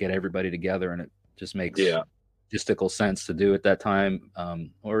chance to get everybody together, and it just makes logistical sense to do at that time,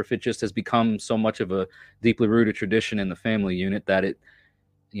 or if it just has become so much of a deeply rooted tradition in the family unit that it,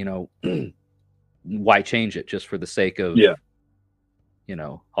 why change it just for the sake of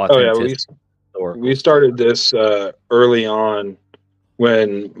authenticity? We started this early on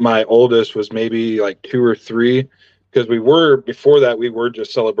when my oldest was maybe 2 or 3, because before that we were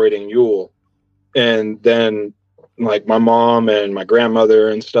just celebrating Yule, and then my mom and my grandmother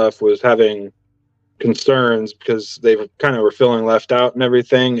and stuff was having concerns because they were feeling left out and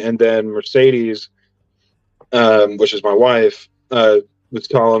everything, and then Mercedes, which is my wife, was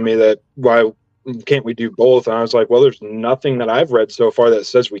telling me that why can't we do both, and I was like, well, there's nothing that I've read so far that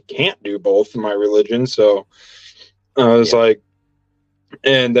says we can't do both in my religion. So I was like,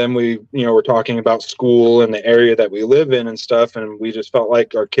 And then we, we're talking about school and the area that we live in and stuff. And we just felt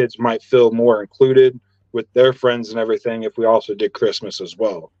like our kids might feel more included with their friends and everything if we also did Christmas as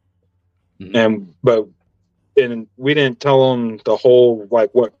well. And we didn't tell them the whole,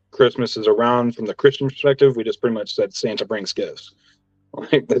 like, what Christmas is around from the Christian perspective. We just pretty much said Santa brings gifts.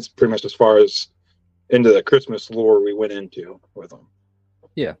 Like, that's pretty much as far as into the Christmas lore we went into with them.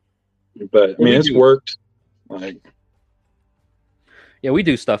 Yeah. But I mean, it's worked. Like, yeah, we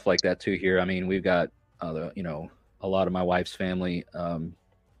do stuff like that too here. I mean, we've got a lot of my wife's family, all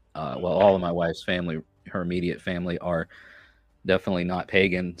of my wife's family, her immediate family, are definitely not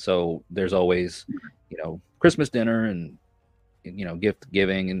pagan. So there's always, Christmas dinner and gift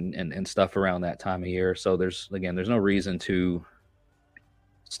giving and stuff around that time of year. So there's no reason to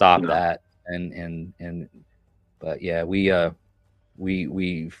stop that. But yeah,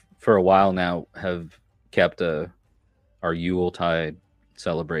 we for a while now have kept our Yuletide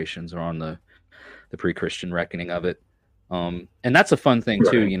celebrations are on the pre-Christian reckoning of it. And that's a fun thing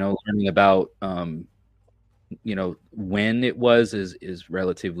too, learning about, when it was is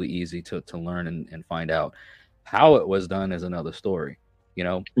relatively easy to learn and find out. How it was done is another story,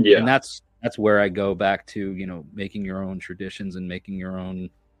 and that's where I go back to, making your own traditions and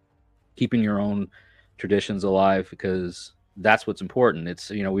keeping your own traditions alive, because that's what's important.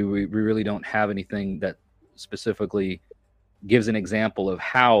 It's, we really don't have anything that specifically gives an example of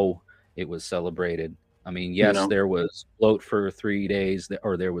how it was celebrated. I mean, yes, there was float for 3 days,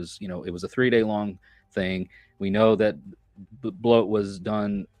 or there was, it was a 3-day long thing. We know that bloat was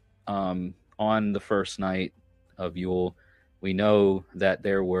done on the first night of Yule. We know that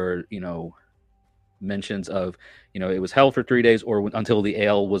there were, mentions of, it was held for 3 days or until the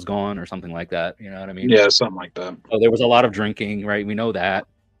ale was gone or something like that. You know what I mean? Yeah, something like that. So there was a lot of drinking, right? We know that.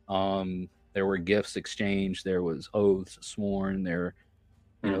 There were gifts exchanged. There was oaths sworn. There,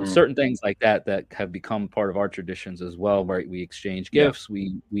 certain things like that have become part of our traditions as well, right? We exchange gifts. Yeah.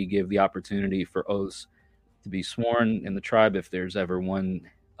 We give the opportunity for oaths to be sworn in the tribe. If there's ever one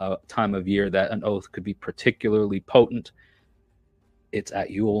time of year that an oath could be particularly potent, it's at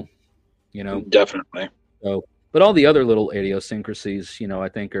Yule, Definitely. So, but all the other little idiosyncrasies, I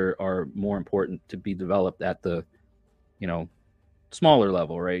think are more important to be developed at the, smaller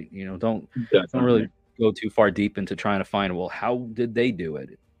level, right? Don't really go too far deep into trying to find, well, how did they do it?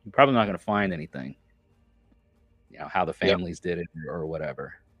 You're probably not going to find anything, how the families did it or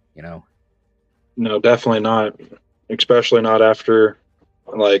whatever, No, definitely not. Especially not after,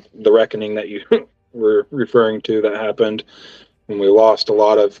 like, the reckoning that you were referring to that happened when we lost a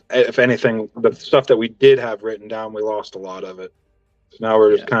lot of, if anything, the stuff that we did have written down, we lost a lot of it. So now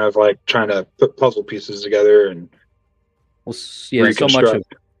we're just kind of like trying to put puzzle pieces together and so much of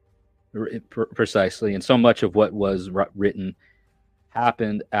precisely, and so much of what was written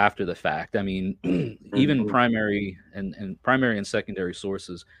happened after the fact. I mean, even primary and secondary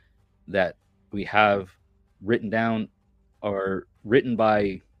sources that we have written down are written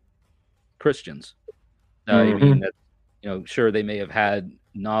by Christians. I mean, that, sure, they may have had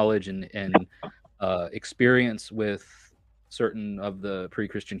knowledge and experience with certain of the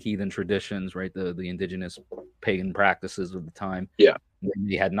pre-Christian heathen traditions, right? The indigenous pagan practices of the time. Yeah,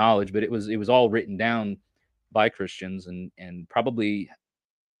 they had knowledge, but it was all written down by Christians and probably,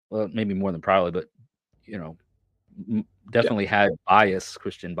 well, maybe more than probably, but definitely had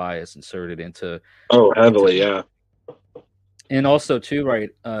Christian bias inserted into. Oh, heavily, yeah. And also too, right?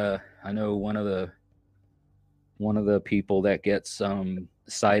 I know one of the people that gets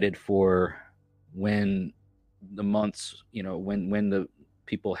cited for when the months, when the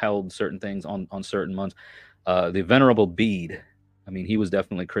people held certain things on certain months, the Venerable Bede. I mean, he was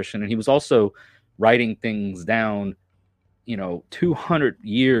definitely Christian, and he was also writing things down, 200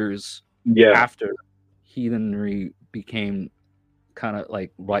 years after heathenry became kind of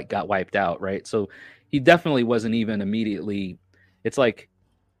like got wiped out, right? So he definitely wasn't even immediately. It's like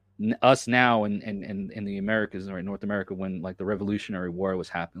us now in the Americas, or in North America, when like the Revolutionary War was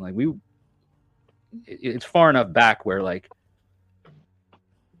happening, like it's far enough back where, like,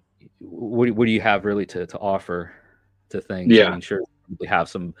 what do you have really to offer to things? Yeah. I mean, sure, we have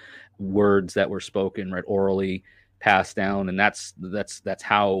some words that were spoken, right, orally passed down, and that's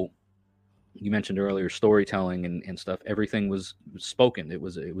how you mentioned earlier, storytelling and stuff. Everything was spoken. It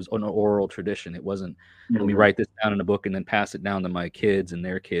was an oral tradition. It wasn't let me write this down in a book and then pass it down to my kids and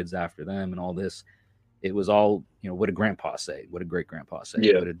their kids after them and all this. It was all, what did grandpa say? What did great grandpa say?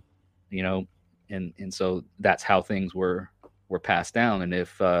 Yeah. What did, and so that's how things were passed down. And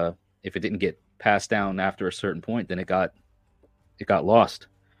if it didn't get passed down after a certain point, then it got lost.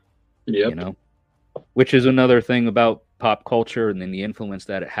 Yeah. Which is another thing about pop culture and then the influence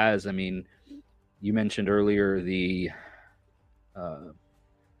that it has. I mean, you mentioned earlier the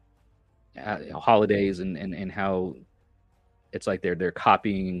holidays and how it's like they're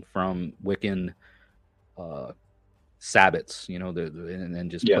copying from Wiccan Sabbats, you know, and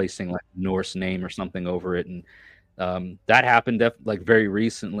just placing like Norse name or something over it, and that happened like very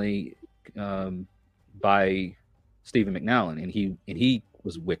recently by Stephen McNally, and he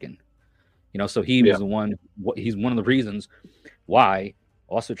was Wiccan, you know, so he was the one. He's one of the reasons why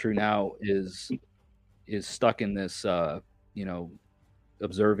Also True now is stuck in this, you know,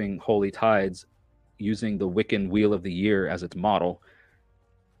 observing holy tides using the Wiccan Wheel of the Year as its model.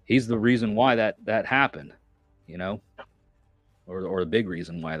 He's the reason why that happened, you know, or a big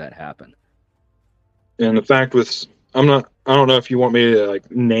reason why that happened. And the fact with, I don't know if you want me to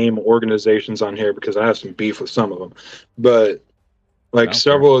like name organizations on here because I have some beef with some of them, but like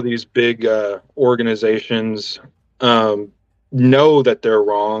several of these big organizations know that they're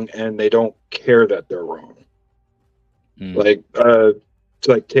wrong and they don't care that they're wrong. Like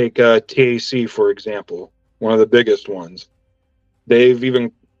take TAC, for example, one of the biggest ones. They've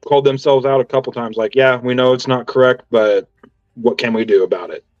even called themselves out a couple times, like, yeah, we know it's not correct, but what can we do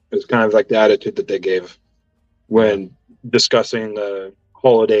about it? It's kind of like the attitude that they gave when discussing the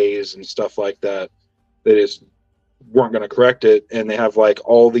holidays and stuff like that. They just weren't going to correct it, and they have like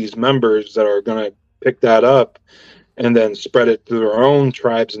all these members that are going to pick that up and then spread it to their own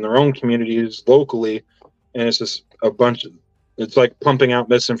tribes and their own communities locally, and it's just a bunch of, it's like pumping out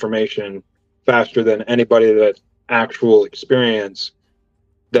misinformation faster than anybody that actual experience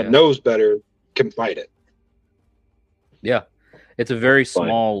that knows better can fight it. Yeah, it's a very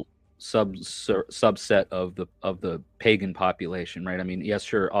small subset of the pagan population, right? I mean, yes,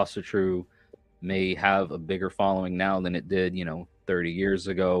 sure, Also True may have a bigger following now than it did, you know, 30 years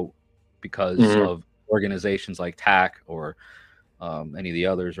ago because of organizations like TAC or any of the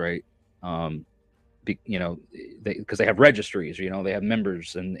others, right? You know, because they have registries, you know, they have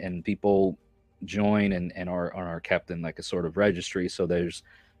members and people join and are kept in like a sort of registry. So there's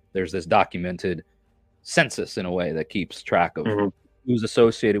this documented census in a way that keeps track of who's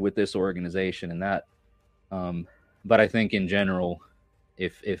associated with this organization and that. But I think in general,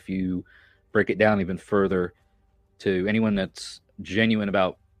 if you break it down even further to anyone that's genuine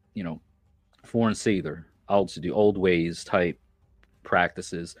about, you know, foreign seether, old ways type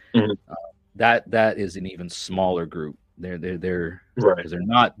practices, that is an even smaller group. They're right, because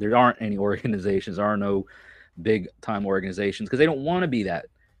there aren't any organizations, there are no big time organizations because they don't want to be that.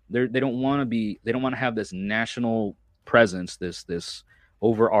 They don't want to have this national presence, this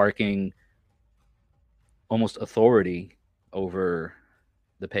overarching almost authority over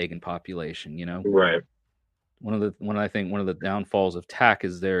the pagan population, you know? Right. I think one of the downfalls of TAC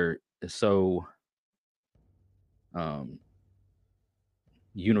is they're so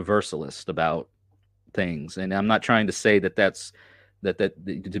universalist about things, and I'm not trying to say that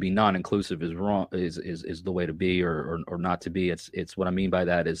to be non-inclusive is wrong, is the way to be or not to be. It's what I mean by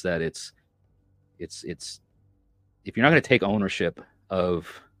that is that it's if you're not going to take ownership of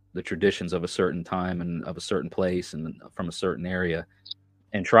the traditions of a certain time and of a certain place and from a certain area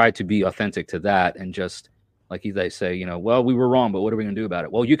and try to be authentic to that, and just like they say, you know, well, we were wrong, but what are we going to do about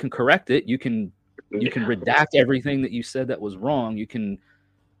it? Well, you can correct it. You can redact everything that you said that was wrong. You can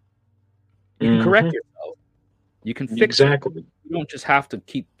correct yourself. You can fix it. You don't just have to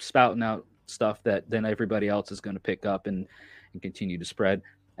keep spouting out stuff that then everybody else is going to pick up and continue to spread.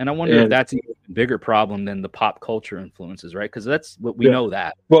 And I wonder if that's an even bigger problem than the pop culture influences, right? Because that's what we know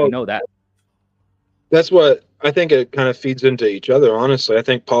that. Well, we know that. That's what I think it kind of feeds into each other, honestly. I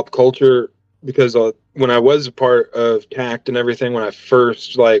think pop culture, because when I was a part of TACT and everything, when I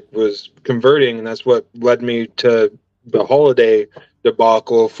first was converting, and that's what led me to the holiday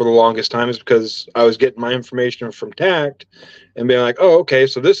debacle for the longest time, is because I was getting my information from TACT and being like, oh, okay,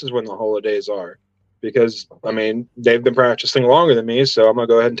 so this is when the holidays are. Because, I mean, they've been practicing longer than me, so I'm going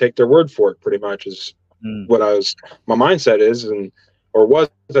to go ahead and take their word for it, pretty much, is what my mindset is, or was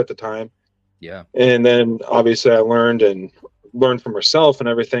at the time. Yeah. And then, obviously, I learned from myself and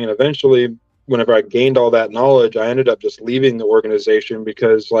everything, and eventually, whenever I gained all that knowledge, I ended up just leaving the organization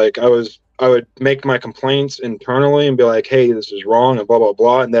because, I would make my complaints internally and be like, hey, this is wrong, and blah, blah,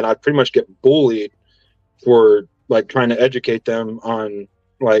 blah, and then I'd pretty much get bullied for, trying to educate them on,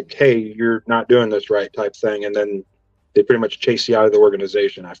 hey, you're not doing this right type thing. And then they pretty much chase you out of the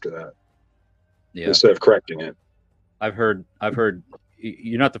organization after that. Yeah. Instead of correcting it. I've heard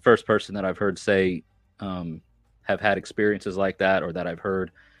you're not the first person that I've heard say have had experiences like that, or that I've heard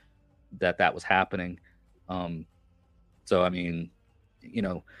that was happening. So, I mean, you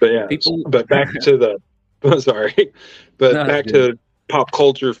know, but yeah, but back to sorry, but No, that's back good. to pop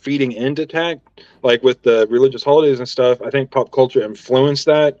culture feeding into tack, like with the religious holidays and stuff. I think pop culture influenced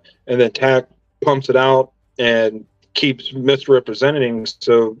that, and then tack pumps it out and keeps misrepresenting.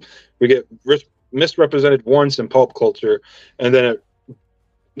 So we get misrepresented once in pop culture, and then it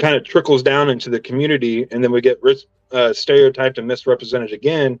kind of trickles down into the community, and then we get stereotyped and misrepresented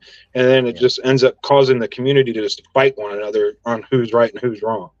again, and then it Yeah. just ends up causing the community to just fight one another on who's right and who's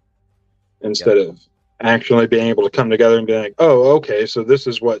wrong, Yep. instead of actually being able to come together and be like, oh, okay, so this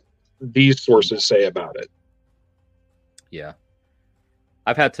is what these sources say about it. Yeah.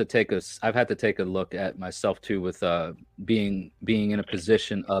 I've had to take a look at myself too with being in a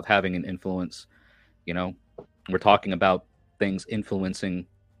position of having an influence. You know, we're talking about things influencing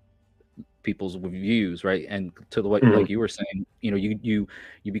people's views, right? And to the way, Mm-hmm. like you were saying, you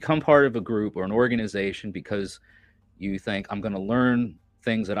become part of a group or an organization because you think I'm going to learn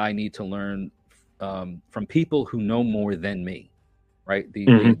things that I need to learn from people who know more than me, right?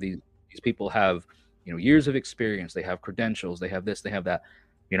 Mm-hmm. These people have years of experience, they have credentials, they have this, they have that,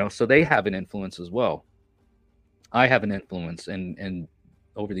 so they have an influence as well. I have an influence, and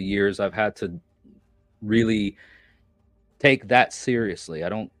over the years I've had to really take that seriously. I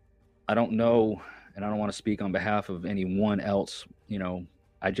don't know, and I don't want to speak on behalf of anyone else.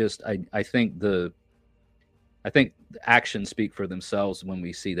 I think the actions speak for themselves when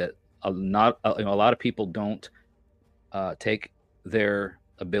we see that a lot of people don't take their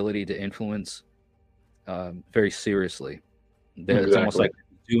ability to influence very seriously. It's almost Exactly. like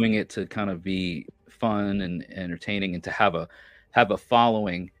doing it to kind of be fun and entertaining, and to have a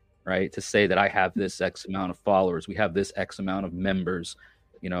following, right? To say that I have this X amount of followers, we have this X amount of members,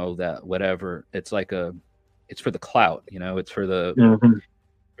 that whatever. It's like it's for the clout, it's for the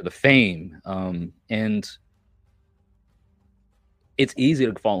Mm-hmm. fame, and it's easy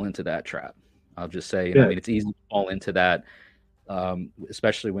to fall into that trap. I'll just say, I Yeah. mean, it's easy to fall into that,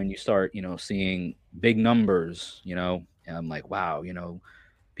 especially when you start, seeing big numbers, and I'm like, wow,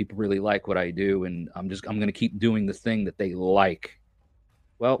 people really like what I do, and I'm going to keep doing the thing that they like.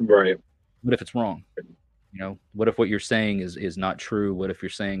 Well, Right. what if it's wrong? What if what you're saying is not true? What if you're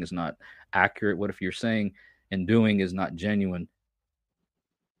saying is not accurate? What if you're saying and doing is not genuine?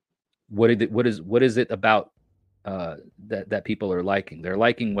 What is it about that people are liking? They're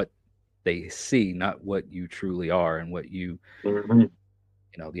liking what they see, not what you truly are, and what Mm-hmm.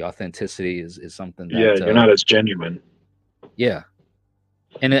 the authenticity is something Yeah, that you're not as genuine. yeah.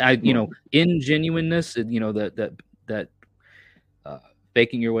 And in genuineness, that uh,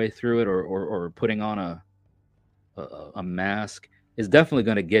 faking your way through it, or putting on a mask is definitely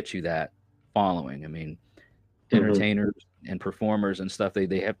going to get you that following. I mean, Mm-hmm. entertainers and performers and stuff,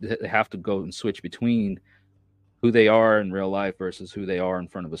 they have to go and switch between who they are in real life versus who they are in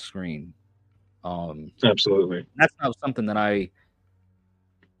front of a screen. Absolutely. That's not something that I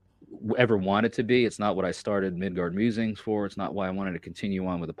ever wanted to be. It's not what I started Midgard Musings for. It's not why I wanted to continue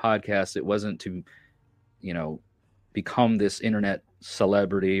on with the podcast. It wasn't to, become this internet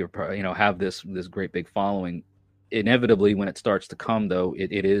celebrity, or have this great big following. Inevitably, when it starts to come, though,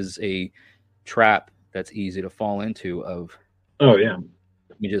 it is a trap that's easy to fall into. Of Oh yeah,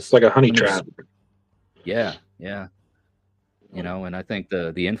 it's like a honey let me just trap. yeah, yeah, and I think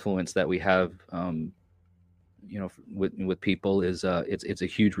the influence that we have, with people is it's a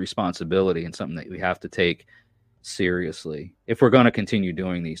huge responsibility, and something that we have to take seriously if we're going to continue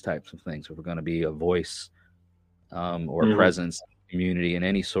doing these types of things. If we're going to be a voice, or a Mm-hmm. presence in the community in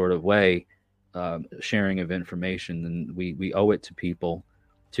any sort of way, sharing of information, then we owe it to people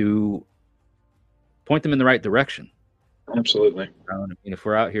to point them in the right direction. Absolutely. I mean, if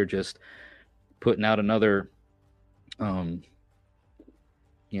we're out here just putting out another, um,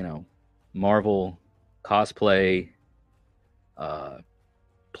 Marvel cosplay,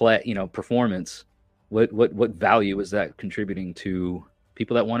 play, performance, what value is that contributing to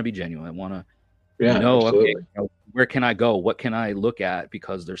people that want to be genuine, that want to Yeah, okay, absolutely. where can I go? What can I look at?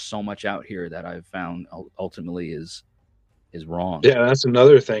 Because there's so much out here that I've found ultimately is wrong. Yeah, that's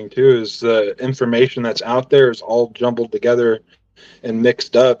another thing too, is the information that's out there is all jumbled together and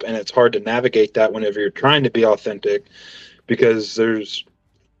mixed up, and it's hard to navigate that whenever you're trying to be authentic, because there's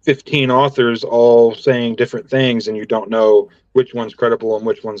 15 authors all saying different things, and you don't know which one's credible and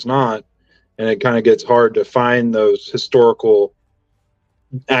which one's not, and it kind of gets hard to find those historical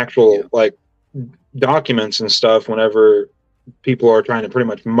Yeah. actual like documents and stuff whenever people are trying to pretty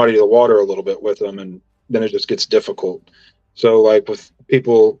much muddy the water a little bit with them, and then it just gets difficult. So like with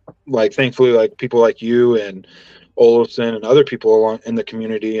people, like thankfully, like people like you and Olafson and other people along in the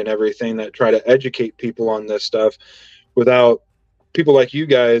community and everything that try to educate people on this stuff, without people like you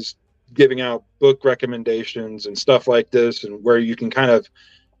guys giving out book recommendations and stuff like this, and where you can kind of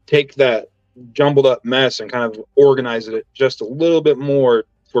take that jumbled up mess and kind of organize it just a little bit more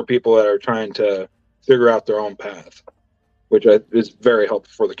for people that are trying to figure out their own path, which is very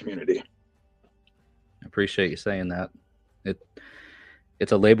helpful for the community. I appreciate you saying that.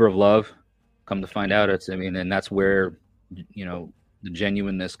 It's a labor of love. Come to find out, and that's where, the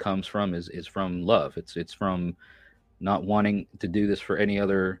genuineness comes from, is from love. It's from not wanting to do this for any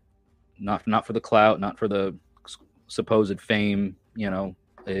other, not for the clout, not for the supposed fame,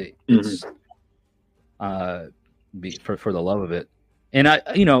 it's for the love of it. And I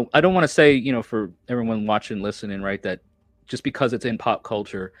don't want to say, for everyone watching, listening, right, that just because it's in pop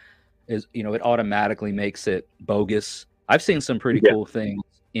culture is, it automatically makes it bogus. I've seen some pretty cool things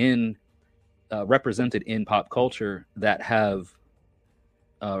represented in pop culture that have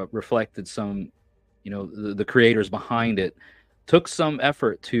reflected some, the creators behind it took some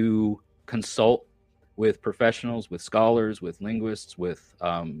effort to consult with professionals, with scholars, with linguists, with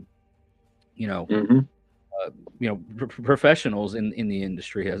professionals in the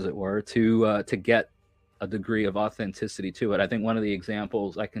industry, as it were, to get a degree of authenticity to it. I think one of the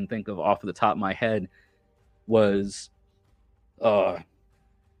examples I can think of off the top of my head was, I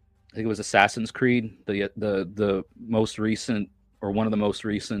think it was Assassin's Creed, the most recent, or one of the most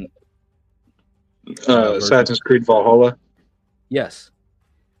recent. Assassin's Creed Valhalla. Yes.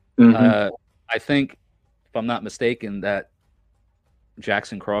 I think, if I'm not mistaken, that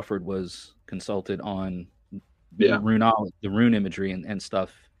Jackson Crawford was consulted on the rune imagery and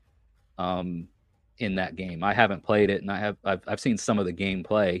stuff in that game. I haven't played it, and I've seen some of the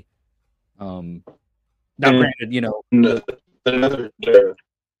gameplay. Now, granted,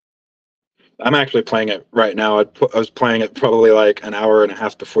 I'm actually playing it right now. I was playing it probably like an hour and a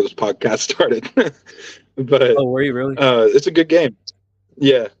half before this podcast started. But were you really? It's a good game.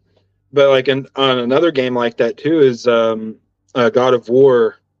 Yeah, but like on another game like that too is God of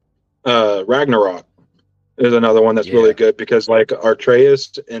War Ragnarok is another one that's really good, because like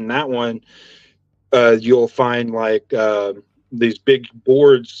Artreus in that one, you'll find like these big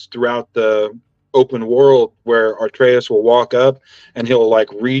boards throughout the open world where Artreus will walk up and he'll like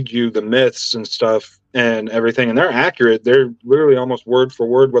read you the myths and stuff and everything, and they're accurate. They're literally almost word for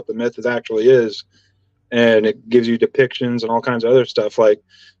word what the myth actually is, and it gives you depictions and all kinds of other stuff, like,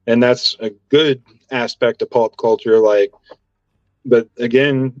 and that's a good aspect of pop culture. Like, but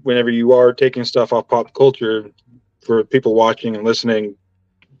again, whenever you are taking stuff off pop culture, for people watching and listening,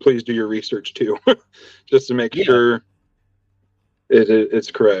 please do your research too, just to make sure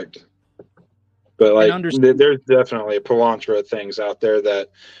it's correct. But like, there's definitely a palantra of things out there that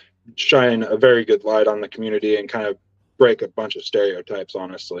shine a very good light on the community and kind of break a bunch of stereotypes,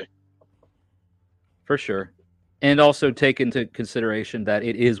 honestly. For sure. And also take into consideration that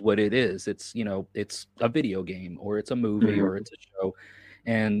it is what it is. It's, it's a video game, or it's a movie, or it's a show.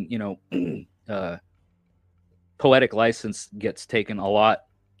 And, poetic license gets taken a lot.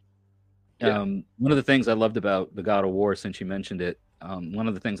 One of the things I loved about the God of War, since you mentioned it, one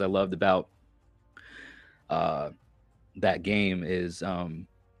of the things I loved about that game is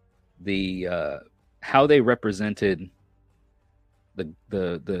the how they represented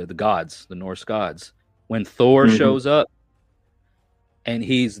the gods, the Norse gods. When Thor shows up, and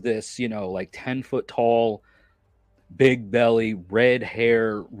he's this, like 10-foot tall, big belly, red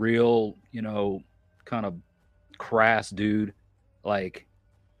hair, real, kind of crass dude, like,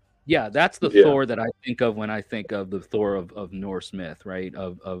 that's the Thor that I think of when I think of the Thor of Norse myth, right?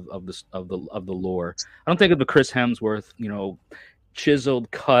 Of the lore. I don't think of the Chris Hemsworth,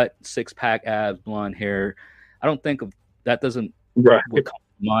 chiseled, cut, 6-pack abs, blonde hair. I don't think of that. Doesn't what comes to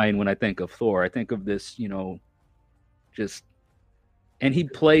mind when I think of Thor. I think of this, just, and he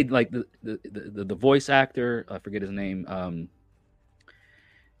played like the voice actor. I forget his name.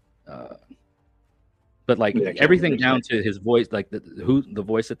 But like everything down to his voice, like the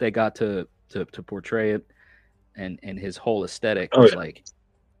voice that they got to portray it, and his whole aesthetic was like.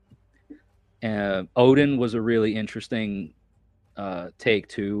 Odin was a really interesting take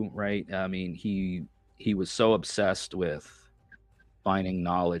too, right? I mean, he was so obsessed with finding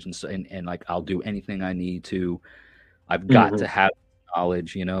knowledge, and like, I'll do anything I need to. I've got to have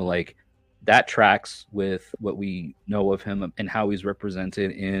knowledge, like that tracks with what we know of him and how he's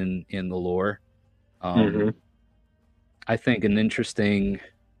represented in the lore. I think an interesting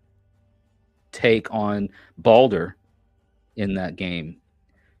take on Baldur in that game,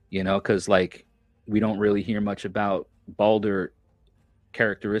 because like we don't really hear much about Baldur,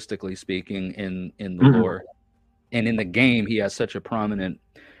 characteristically speaking, in the lore, and in the game he has such a prominent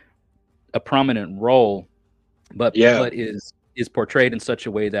role, but is portrayed in such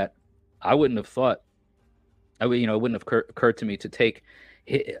a way that I wouldn't have thought. It wouldn't have occurred to me to take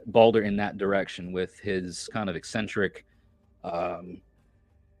Balder in that direction with his kind of eccentric,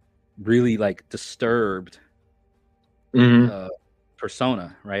 really like disturbed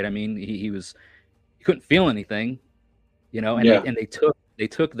persona, right? I mean, he couldn't feel anything, and they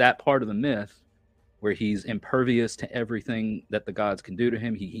took that part of the myth where he's impervious to everything that the gods can do to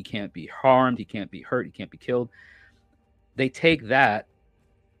him. He can't be harmed, he can't be hurt, he can't be killed. They take that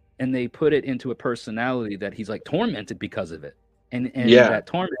and they put it into a personality that he's like tormented because of it. And that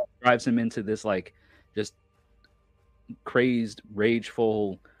torment drives him into this like just crazed,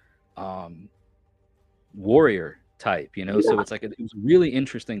 rageful warrior type, So it's like it was a really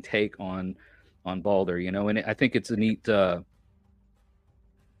interesting take on Balder, and I think it's a neat again,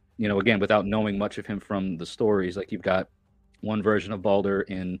 without knowing much of him from the stories, like you've got one version of Balder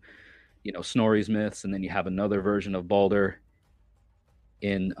in Snorri's myths, and then you have another version of Balder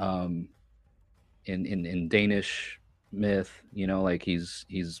in Danish myth, like he's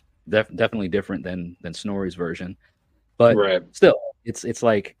definitely different than Snorri's version, but still it's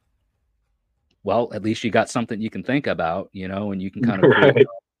like, well, at least you got something you can think about, and you can kind of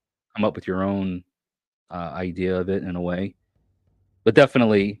come up with your own idea of it in a way. But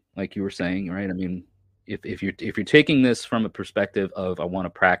definitely, like you were saying, right? I mean, if you're taking this from a perspective of I want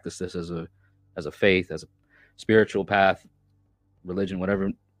to practice this as a faith, as a spiritual path, religion, whatever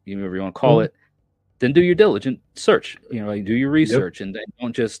you want to call it, then do your diligent search. Like do your research, and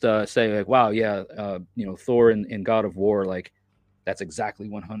don't just say like, wow, yeah, Thor in God of War, like that's exactly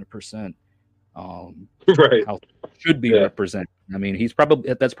 100%. How it should be represented. I mean,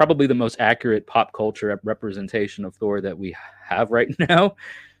 that's probably the most accurate pop culture representation of Thor that we have right now.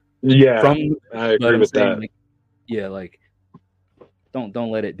 Yeah, I agree with that. Like, like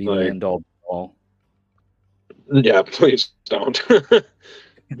don't let it be the end all. Yeah, please don't.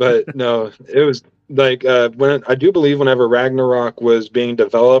 But no, it was like when I do believe whenever Ragnarok was being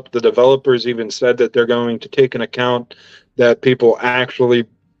developed, the developers even said that they're going to take into account that people actually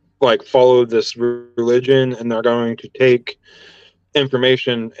like follow this religion, and they're going to take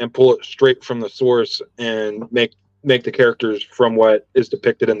information and pull it straight from the source and make the characters from what is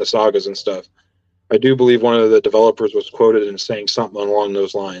depicted in the sagas and stuff. I do believe one of the developers was quoted in saying something along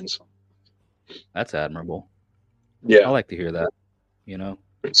those lines. That's admirable. Yeah, I like to hear that.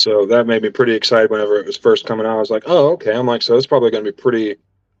 So that made me pretty excited whenever it was first coming out. I was like, oh, okay. I'm like, so it's probably going to be pretty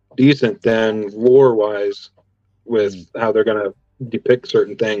decent then, lore-wise, with how they're going to depict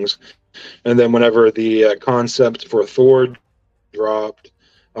certain things. And then whenever the concept for Thor dropped,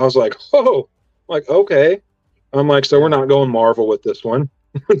 I was like, oh, like, okay. I'm like, so we're not going Marvel with this one.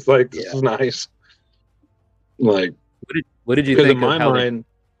 It's like, this is nice. Like, what did you think in my mind?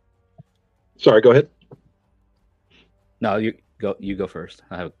 Sorry, go ahead. No, you go first.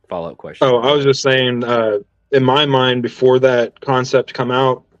 I have a follow-up question. Oh, I was just saying, in my mind, before that concept come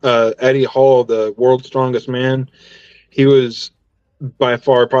out, Eddie Hall, the world's strongest man, he was by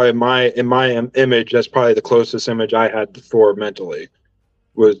far probably in my image, that's probably the closest image I had to Thor mentally,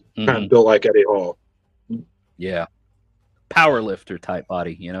 was kind of built like Eddie Hall. Yeah. Power lifter type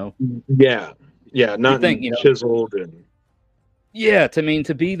body, Yeah. Yeah. Not chiseled and. Yeah.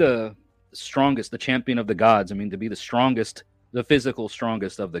 To be the strongest, the champion of the gods, to be the strongest, the physical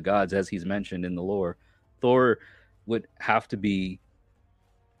strongest of the gods, as he's mentioned in the lore, Thor would have to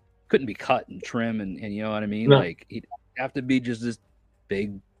couldn't be cut and trim and you know what I mean? No. Like he'd have to be just this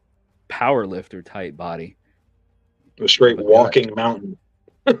big power lifter type body. A straight walking mountain.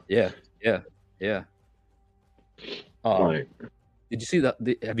 Yeah. Did you see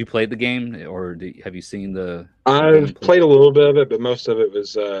have you played the game, or have you seen the? I've played a little bit of it, but most of it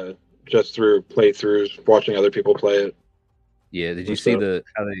was just through playthroughs, watching other people play it. Yeah. Did you see how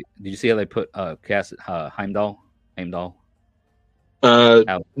they put cast Heimdall? No,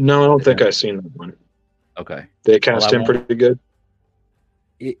 I don't think I've seen that one. Okay. They cast him pretty good.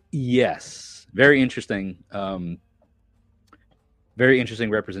 Yes. Very interesting. Very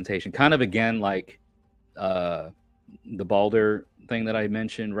interesting representation. Kind of again like the Balder thing that I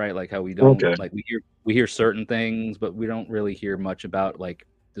mentioned, right? Like how we don't like we hear certain things, but we don't really hear much about like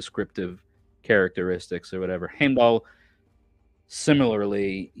descriptive characteristics or whatever. Heimdall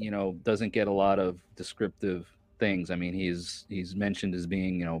similarly, doesn't get a lot of descriptive things. I mean, he's mentioned as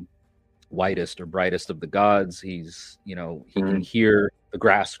being, whitest or brightest of the gods. He's, he can hear the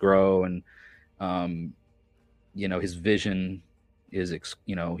grass grow, and his vision is,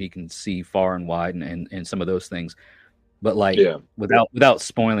 he can see far and wide and some of those things. But like without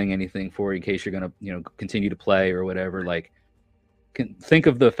spoiling anything for you, in case you're gonna continue to play or whatever, like think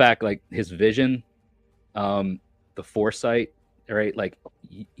of the fact like his vision, the foresight, right? Like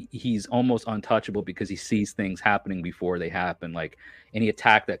he's almost untouchable because he sees things happening before they happen. Like any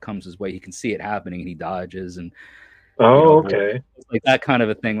attack that comes his way, he can see it happening and he dodges and okay, like that kind of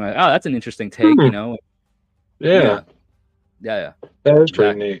a thing. Like, oh, that's an interesting take, Yeah, yeah, that is exactly.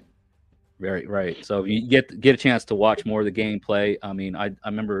 pretty neat. Very right. So if you get a chance to watch more of the gameplay, I mean, I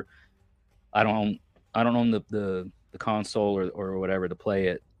remember I don't own the console or whatever to play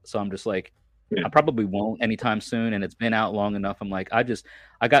it, so I'm just like, I probably won't anytime soon, and it's been out long enough. I'm like, I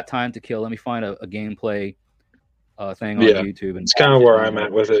got time to kill. Let me find a gameplay thing on YouTube. And it's kind of where I'm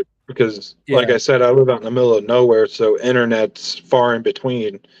at with it because, like I said, I live out in the middle of nowhere, so internet's far in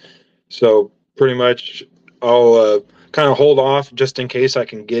between. So pretty much, I'll kind of hold off just in case I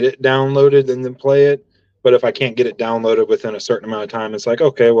can get it downloaded and then play it. But if I can't get it downloaded within a certain amount of time, it's like,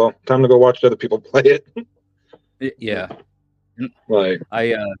 okay, well, time to go watch other people play it. Yeah, like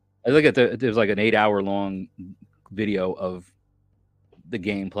I look at it was like an 8-hour long video of the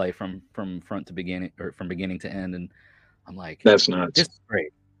gameplay from front to beginning or from beginning to end, and I'm like, that's nuts. This is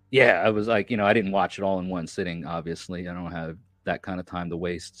great. Yeah, I was like, I didn't watch it all in one sitting. Obviously, I don't have that kind of time to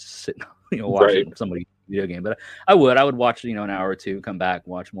waste sitting, watching somebody's video game. But I would watch, an hour or two, come back,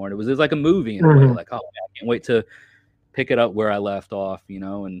 watch more. And it was like a movie in a way. Like, oh, man, I can't wait to pick it up where I left off,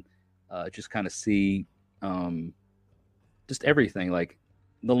 and just kind of see just everything, like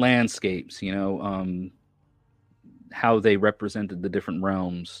the landscapes, how they represented the different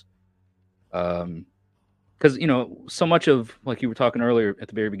realms. Because, so much of, like you were talking earlier at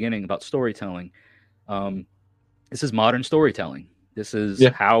the very beginning about storytelling, this is modern storytelling. This is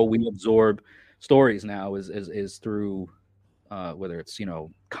how we absorb stories now is through whether it's,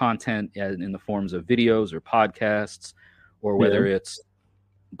 content in the forms of videos or podcasts, or whether it's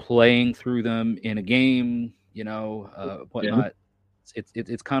playing through them in a game, whatnot.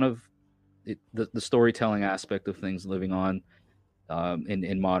 It's kind of the storytelling aspect of things living on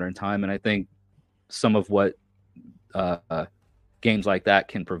in modern time. And I think some of what games like that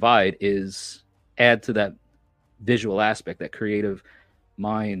can provide is add to that visual aspect, that creative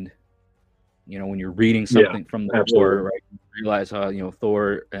mind. When you're reading something from the lore, right, you realize how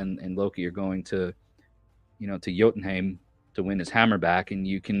Thor and Loki are going to to Jotunheim to win his hammer back, and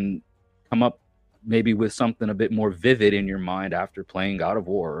you can come up maybe with something a bit more vivid in your mind after playing God of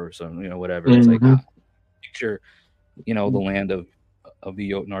War or something, whatever. It's like picture the land of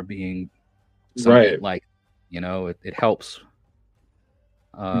the Jotnar being something like it helps.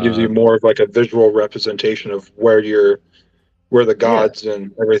 Gives you more of like a visual representation of where the gods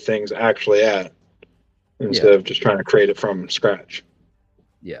and everything's actually at, instead of just trying to create it from scratch.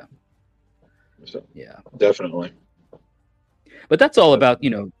 Yeah. So definitely. But that's all about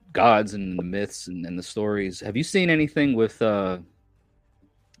gods and the myths and the stories. Have you seen anything with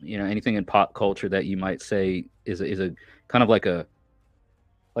anything in pop culture that you might say is a kind of like a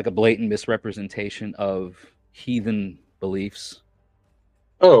blatant misrepresentation of heathen beliefs?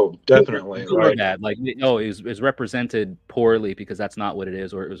 Oh, definitely. Right. Bad. Like, it was represented poorly because that's not what it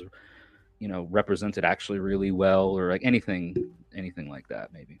is, or it was, represented actually really well, or like anything like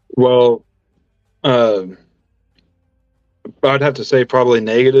that, maybe. Well, I'd have to say probably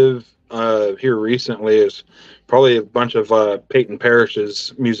negative here recently is probably a bunch of Peyton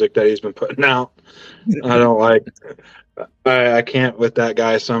Parrish's music that he's been putting out. I don't like. I can't with that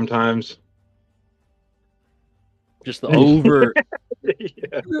guy sometimes. Just the over.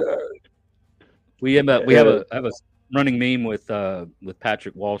 We have a running meme with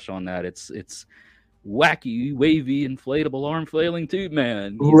Patrick Walsh on that. It's wacky, wavy, inflatable arm flailing tube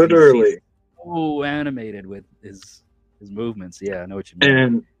man. He's so animated with his movements. Yeah, I know what you mean.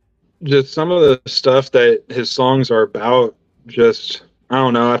 And just some of the stuff that his songs are about, just I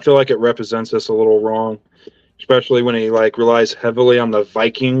don't know. I feel like it represents us a little wrong, especially when he relies heavily on the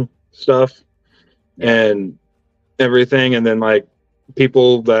Viking stuff and everything, and then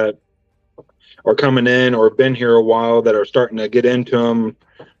people that are coming in or been here a while that are starting to get into him.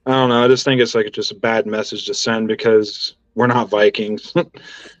 I don't know. I just think it's just a bad message to send because we're not Vikings.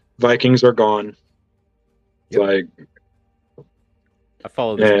 Vikings are gone. Yep. I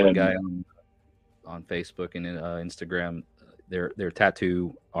follow this one guy on Facebook and Instagram. They're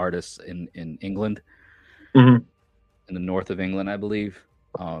tattoo artists in England, in the north of England, I believe.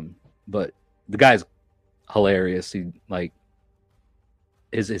 But the guy's hilarious. He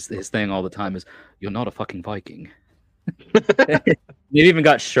his thing all the time is, "You're not a fucking Viking." They've even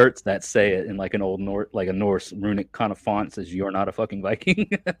got shirts that say it in an old a Norse runic kind of font, says "You're not a fucking Viking."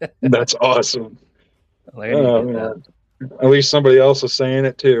 That's awesome. That. At least somebody else is saying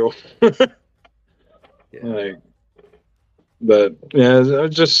it too. But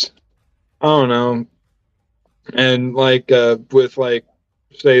just I don't know. And with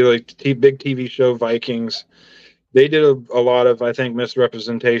say like big TV show Vikings, they did a lot of, I think,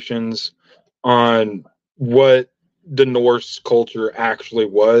 misrepresentations on what the Norse culture actually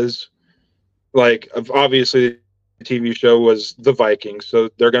was. Like, obviously, the TV show was the Vikings, so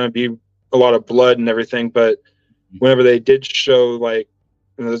they're going to be a lot of blood and everything. But whenever they did show, like,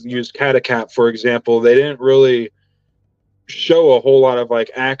 use Kattegat, for example, they didn't really show a whole lot of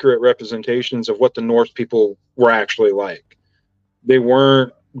like accurate representations of what the Norse people were actually like. They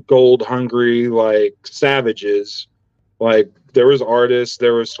weren't gold hungry like savages. Like, there was artists,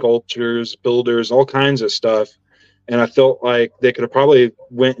 there was sculptors, builders, all kinds of stuff, and I felt like they could have probably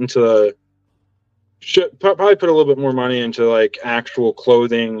went into should probably put a little bit more money into like actual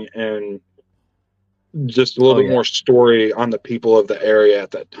clothing and just a little bit more story on the people of the area at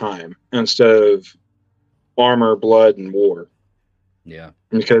that time instead of armor, blood, and war. Yeah,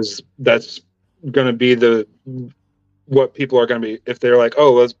 because that's going to be what people are going to be, if they're like,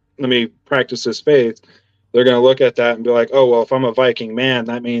 oh, let me practice this faith, they're going to look at that and be like, oh, well, if I'm a Viking man,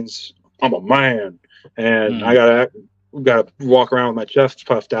 that means I'm a man, and I gotta walk around with my chest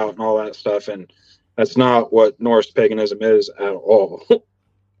puffed out and all that stuff, and that's not what Norse paganism is at all.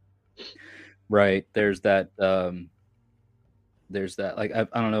 right. There's that. Like, I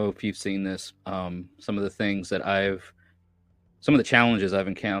don't know if you've seen this. Some of the things that some of the challenges I've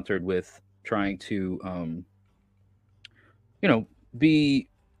encountered with trying to, be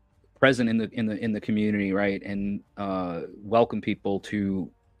present in the community, right, and welcome people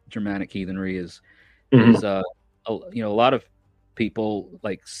to Germanic heathenry is a lot of people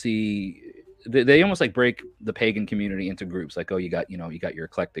like see they almost like break the pagan community into groups. Like, oh, you got your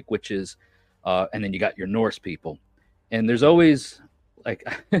eclectic witches, and then you got your Norse people, and there's always like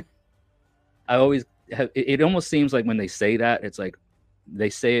I always have, it almost seems like when they say that, it's like they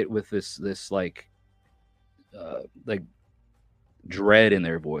say it with this like dread in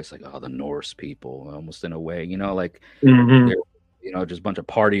their voice, like, oh, the Norse people, almost in a way, like they're just a bunch of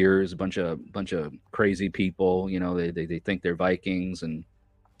partiers, a bunch of crazy people, they think they're Vikings, and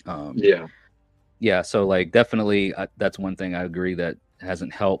so like definitely that's one thing I agree that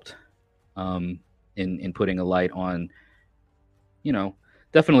hasn't helped in putting a light on,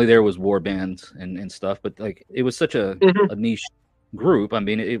 definitely there was war bands and stuff, but like it was such a niche group. I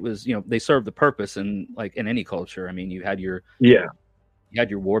mean, it was, they served the purpose, and like in any culture, I mean, you had your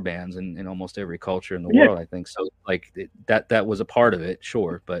war bands in almost every culture in the world, I think. So like that was a part of it,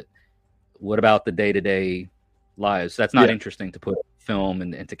 sure, but what about the day-to-day lives? That's not interesting to put film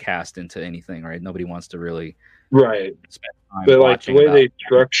and to cast into anything, right? Nobody wants to really spend time but like the way they that.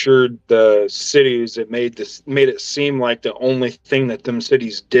 structured the cities, it made it seem like the only thing that them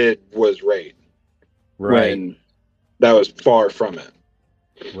cities did was raid, when that was far from it.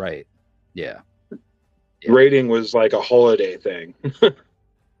 Raiding was like a holiday thing.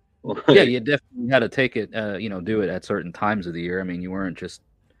 You definitely had to take it, do it at certain times of the year. I mean, you weren't just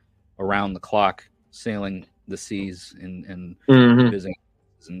around the clock sailing the seas and visiting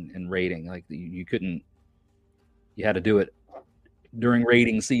and raiding. Like you couldn't. You had to do it during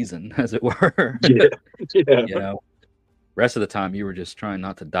raiding season, as it were. Rest of the time you were just trying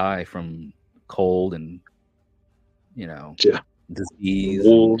not to die from cold and disease,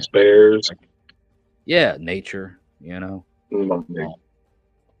 wolves, bears. Nature. I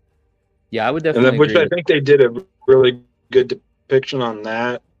would definitely. Which I think they did a really good depiction on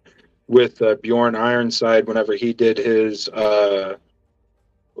that with Bjorn Ironside whenever he did his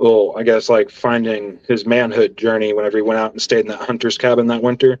I guess like finding his manhood journey whenever he went out and stayed in that hunter's cabin that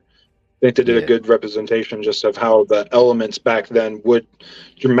winter. I think they did a good representation just of how the elements back then would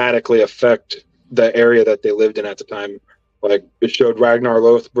dramatically affect the area that they lived in at the time. Like, it showed Ragnar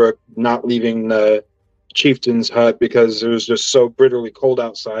Lothbrok not leaving the chieftain's hut because it was just so bitterly cold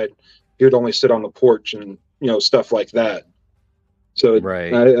outside. He would only sit on the porch and stuff like that. So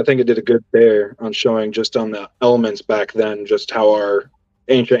I think it did a good there on showing just on the elements back then, just how our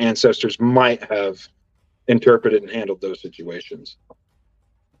ancient ancestors might have interpreted and handled those situations.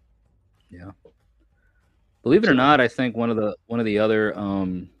 Believe it or not, I think one of the other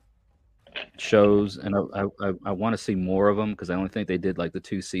shows, and I want to see more of them because I only think they did like the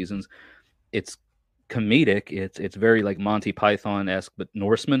 2 seasons. It's comedic. It's very like Monty Python-esque, but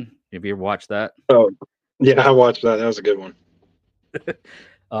Norseman. Have you ever watched that? Oh, yeah, I watched that. That was a good one.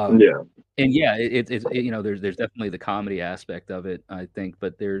 And it's there's definitely the comedy aspect of it, I think,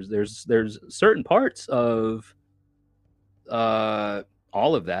 but there's certain parts of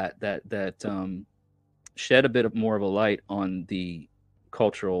all of that shed a bit of more of a light on the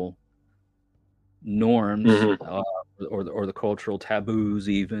cultural norms or the cultural taboos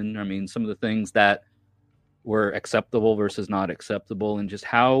even. I mean, some of the things that were acceptable versus not acceptable, and just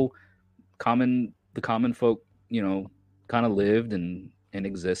how the common folk, kind of lived and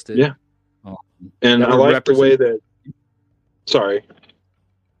existed. Yeah. Um, And I like the way that. Sorry.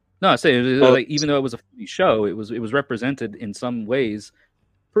 No, I say like, even though it was a funny show, it was represented in some ways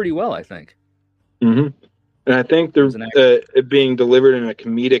pretty well, I think. Mm-hmm. And I think it being delivered in a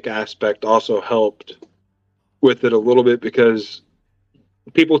comedic aspect also helped with it a little bit, because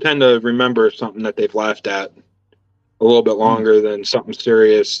people tend to remember something that they've laughed at a little bit longer than something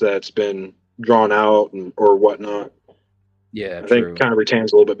serious that's been drawn out or whatnot. Yeah, I think it kind of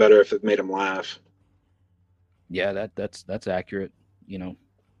retains a little bit better if it made them laugh. Yeah, that's accurate.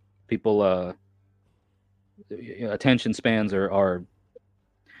 People attention spans are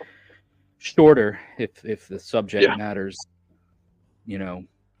shorter if the subject matters,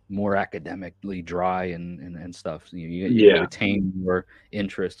 more academically dry and stuff. You retain more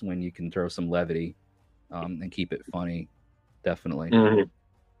interest when you can throw some levity and keep it funny. Definitely. Mm-hmm.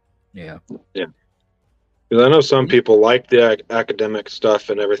 Yeah. Because I know some people like the academic stuff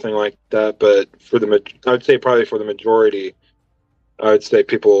and everything like that, but I'd say probably for the majority, I'd say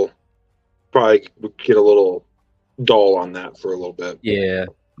people probably would get a little dull on that for a little bit. Yeah,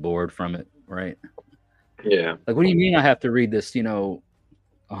 bored from it, right? Yeah. Like, what do you mean I have to read this,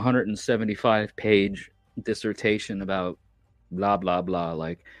 175-page dissertation about blah, blah, blah?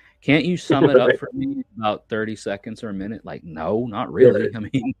 Like, can't you sum it up for me in about 30 seconds or a minute? Like, no, not really. I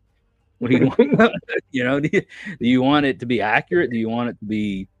mean, what do you want? Do you want it to be accurate? Do you want it to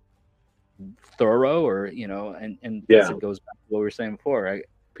be thorough? Or, and it goes back to what we were saying before, right?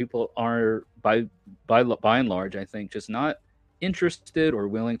 People are by and large, I think, just not interested or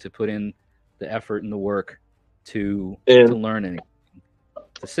willing to put in the effort and the work to learn anything,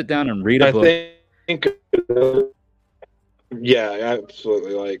 to sit down and read a book. Yeah,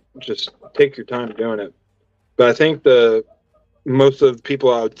 absolutely. Like, just take your time doing it. But I think most of the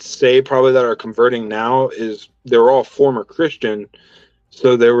people I would say probably that are converting now they're all former Christian,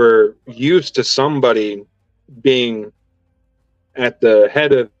 so they were used to somebody being at the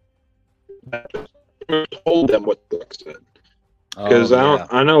head of told them what the book said. Because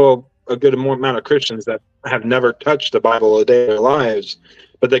I know a good amount of Christians that have never touched the Bible a day in their lives,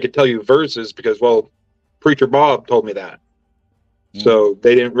 but they could tell you verses because, Preacher Bob told me that. So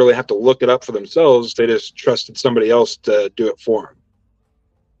they didn't really have to look it up for themselves. They just trusted somebody else to do it for them.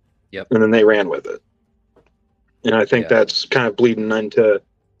 Yep. And then they ran with it. And I think that's kind of bleeding into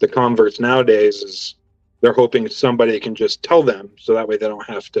the converts nowadays, is they're hoping somebody can just tell them, so that way they don't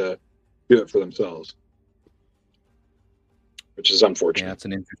have to do it for themselves, which is unfortunate. Yeah,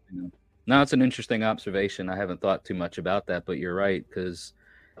 it's an interesting observation. I haven't thought too much about that, but you're right, because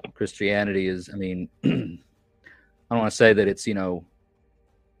Christianity is, I mean, I don't want to say that it's,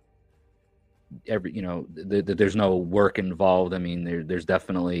 there's no work involved. I mean, there's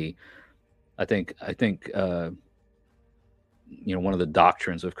definitely, I think, one of the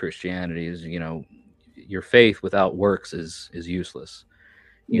doctrines of Christianity is, your faith without works is useless.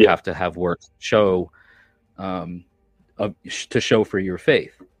 You have to have works to show for your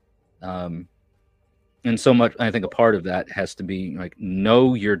faith. And so much, I think a part of that has to be like,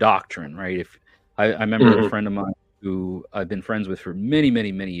 know your doctrine, right? If I remember a friend of mine who I've been friends with for many,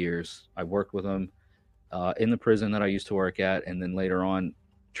 many, many years. I worked with him in the prison that I used to work at, and then later on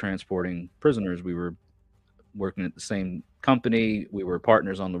transporting prisoners. We were working at the same company. We were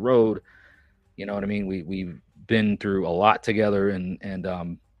partners on the road. You know what I mean? We've been through a lot together, and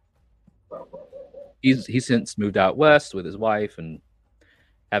he's since moved out west with his wife and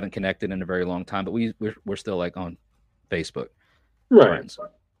haven't connected in a very long time, but we're still like on Facebook friends.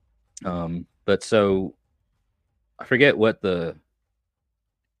 But so I forget what the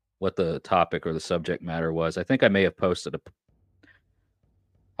topic or the subject matter was. I think I may have posted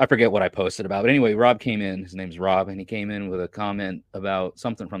I forget what I posted about, but anyway, Rob came in. His name's Rob, and he came in with a comment about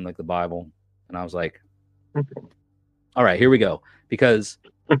something from like the Bible, and I was like, all right, here we go. Because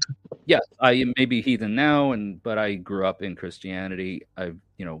yes, I may be heathen now, but I grew up in Christianity. I've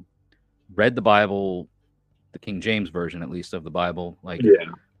read the Bible, the King James version at least of the Bible,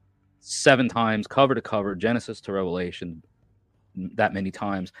 7 times, cover to cover, Genesis to Revelation, that many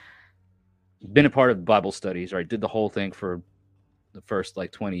times. Been a part of Bible studies, right? Did the whole thing for the first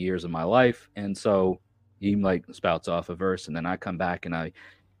 20 years of my life. And so he spouts off a verse, and then I come back and I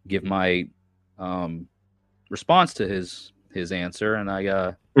give my response to his answer.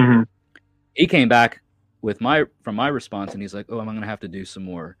 And he came back with from my response, and he's like, oh, I'm going to have to do some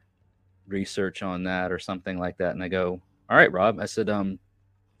more research on that or something like that. And I go, all right, Rob. I said,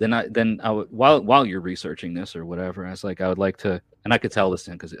 then I would, while you're researching this or whatever, I was like, I would like to, and I could tell this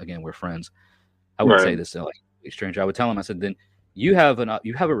in because again, we're friends. I wouldn't say this to like a stranger. I would tell him, I said, then you have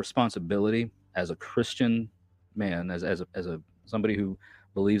a responsibility as a Christian man, as a somebody who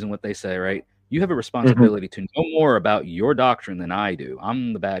believes in what they say, right? You have a responsibility to know more about your doctrine than I do.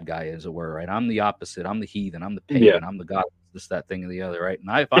 I'm the bad guy, as it were, right? I'm the opposite. I'm the heathen. I'm the pagan. I'm the god, this, that, thing, and the other, right? And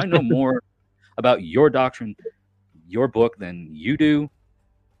if I know more about your doctrine, your book, than you do,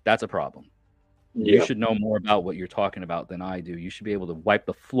 that's a problem. Yeah. You should know more about what you're talking about than I do. You should be able to wipe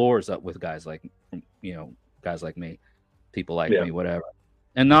the floors up with guys like me, people like me, whatever.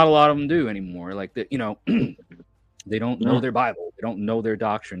 And not a lot of them do anymore. Like that, they don't know their Bible. They don't know their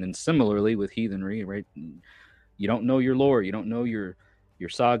doctrine. And similarly with heathenry, right? You don't know your lore. You don't know your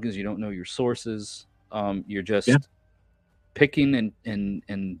sagas. You don't know your sources. You're just picking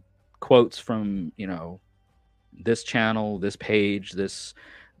and quotes from, this channel, this page, this,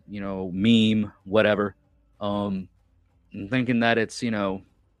 meme, whatever. And thinking that it's,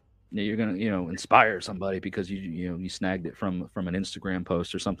 you're going to, inspire somebody because you snagged it from an Instagram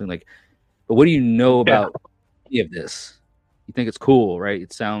post or something like. But what do you know about any of this? You think it's cool, right?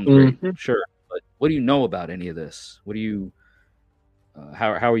 It sounds great, sure. But what do you know about any of this? What do you,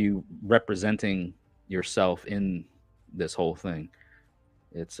 how are you representing yourself in this whole thing?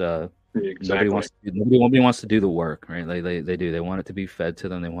 It's nobody wants to do the work, right? They do. They want it to be fed to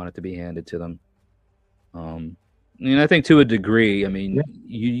them. They want it to be handed to them. And I think to a degree, I mean,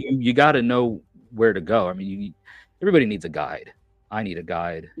 you got to know where to go. I mean, everybody needs a guide. I need a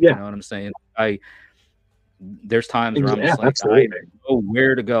guide. You know what I'm saying? There's times where I'm just like, absolutely. I don't know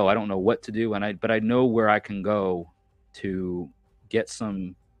where to go. I don't know what to do, but I know where I can go to get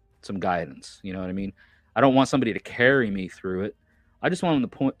some guidance. You know what I mean? I don't want somebody to carry me through it. I just want them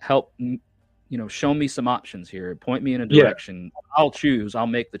to help, show me some options here. Point me in a direction. I'll choose. I'll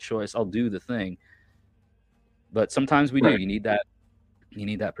make the choice. I'll do the thing. But sometimes we do. You need that. You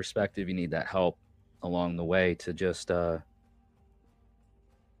need that perspective. You need that help along the way to just, when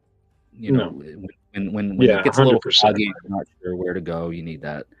it gets a little foggy, you're not sure where to go. You need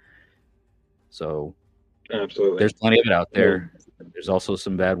that. So, absolutely, there's plenty of it out there. There's also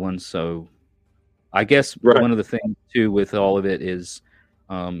some bad ones. So, I guess one of the things too with all of it is,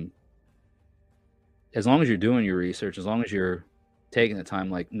 as long as you're doing your research, as long as you're taking the time,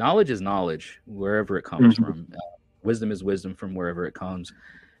 like knowledge is knowledge wherever it comes from. Wisdom is wisdom from wherever it comes.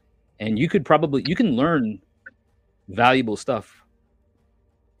 And you can learn valuable stuff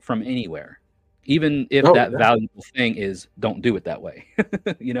from anywhere, even if valuable thing is don't do it that way.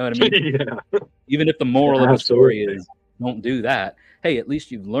 You know what I mean? Even if the moral of the story is don't do that. Hey, at least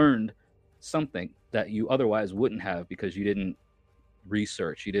you've learned something that you otherwise wouldn't have because you didn't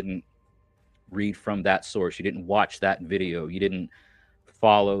research, you didn't read from that source, you didn't watch that video, you didn't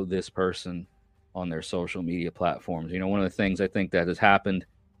follow this person on their social media platforms. One of the things I think that has happened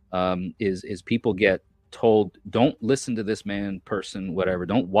is people get told, don't listen to this person, whatever,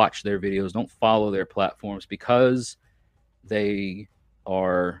 don't watch their videos, don't follow their platforms because they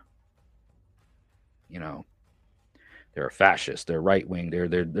are, they're a fascist, they're right wing,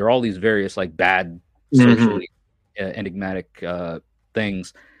 they're all these various like bad socially enigmatic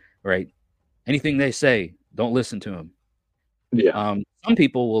things, right? Anything they say, don't listen to them. Some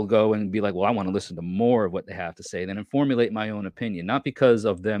people will go and be like, well, I want to listen to more of what they have to say, then and formulate my own opinion, not because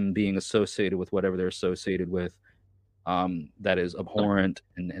of them being associated with whatever they're associated with, that is abhorrent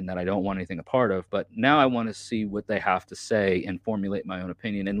and that I don't want anything a part of, but now I want to see what they have to say and formulate my own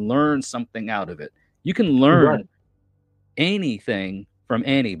opinion and learn something out of it. You can learn anything from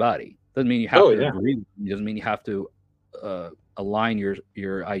anybody. Doesn't mean you have to agree with them. Doesn't mean you have to align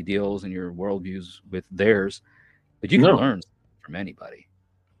your ideals and your worldviews with theirs, but you can learn from anybody.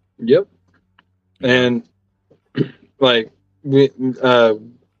 And like I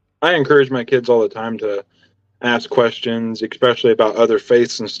encourage my kids all the time to ask questions, especially about other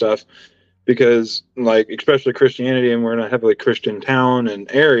faiths and stuff, because like especially Christianity, and we're in a heavily Christian town and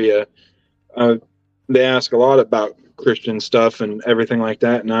area, they ask a lot about Christian stuff and everything like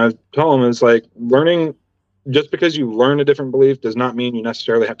that. And I tell them it's like learning, just because you learn a different belief does not mean you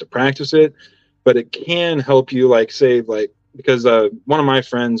necessarily have to practice it, but it can help you, like say, like, because one of my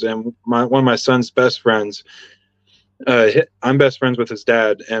friends and one of my son's best friends, I'm best friends with his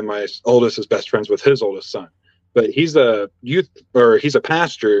dad, and my oldest is best friends with his oldest son. But he's a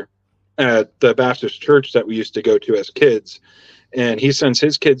pastor at the Baptist church that we used to go to as kids. And he sends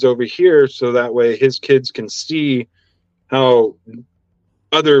his kids over here so that way his kids can see how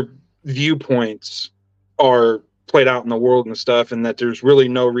other viewpoints are played out in the world and stuff, and that there's really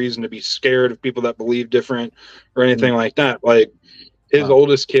no reason to be scared of people that believe different or anything like that. Like his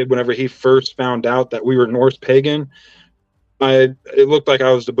oldest kid, whenever he first found out that we were Norse pagan, it looked like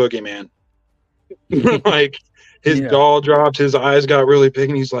I was the boogeyman. Like his Yeah. jaw dropped, his eyes got really big,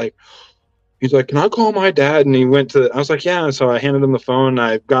 and he's like, can I call my dad? And he went to, I was like, yeah. So I handed him the phone.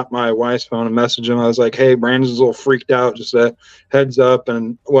 I got my wife's phone and messaged him. I was like, hey, Brandon's a little freaked out, just a heads up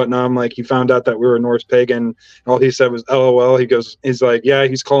and whatnot. I'm like, he found out that we were Norse pagan. All he said was LOL. He's like, yeah,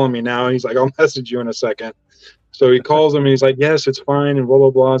 he's calling me now. And he's like, I'll message you in a second. So he calls him and he's like, yes, it's fine. And blah,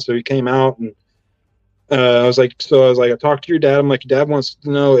 blah, blah. So he came out and I was like, I talked to your dad. I'm like, your dad wants to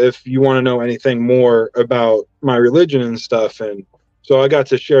know if you want to know anything more about my religion and stuff. And so I got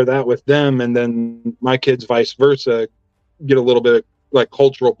to share that with them. And then my kids, vice versa, get a little bit of like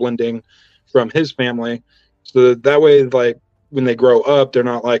cultural blending from his family. So that way, like when they grow up, they're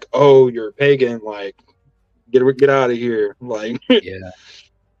not like, oh, you're a pagan, like get out of here. Like, Yeah.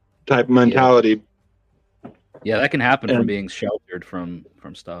 type of mentality. Yeah, that can happen from being sheltered from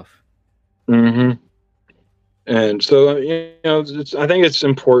stuff. Mm-hmm. And so, I think it's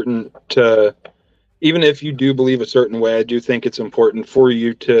important to, even if you do believe a certain way, I do think it's important for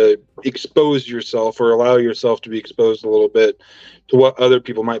you to expose yourself or allow yourself to be exposed a little bit to what other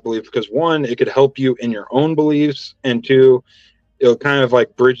people might believe. Because one, it could help you in your own beliefs. And two, it kind of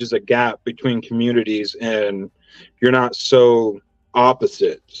like bridges a gap between communities and you're not so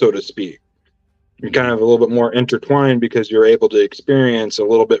opposite, so to speak. You're kind of a little bit more intertwined because you're able to experience a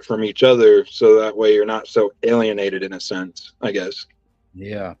little bit from each other. So that way you're not so alienated in a sense, I guess.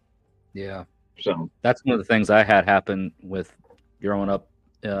 Yeah. Yeah. So that's one of the things I had happen with growing up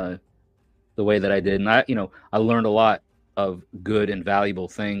the way that I did. And I learned a lot of good and valuable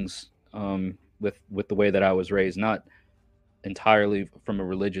things with the way that I was raised, not entirely from a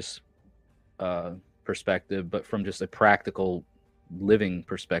religious perspective, but from just a practical living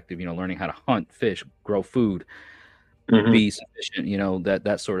perspective, learning how to hunt, fish, grow food, be sufficient,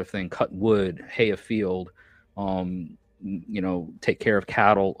 that sort of thing, cut wood, hay a field, take care of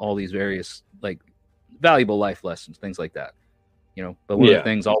cattle, all these various like valuable life lessons, things like that, but one of the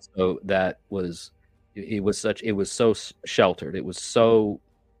things also that was, it was so sheltered. It was so,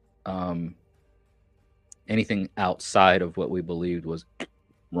 anything outside of what we believed was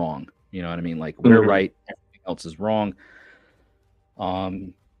wrong. You know what I mean? Like we're right, everything else is wrong.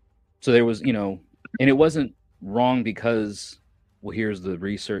 So there was, and it wasn't wrong because, well, here's the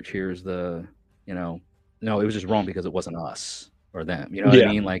research, here's the, no, it was just wrong because it wasn't us or them. You know what I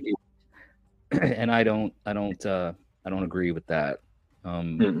mean? Like, and I don't agree with that.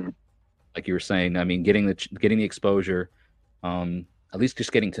 Like you were saying, I mean, getting the exposure, at least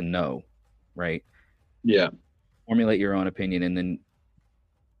just getting to know, right? Yeah. Formulate your own opinion, and then,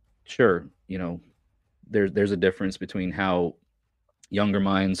 sure, there's a difference between how younger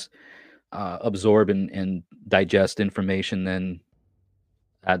minds absorb and digest information than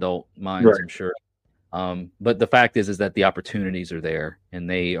adult minds, right. I'm sure. But the fact is that the opportunities are there and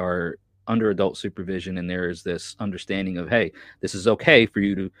they are under adult supervision, and there is this understanding of, hey, this is okay for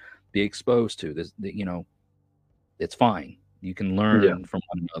you to be exposed to this, it's fine. You can learn from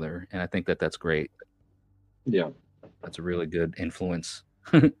one another. And I think that that's great. Yeah. That's a really good influence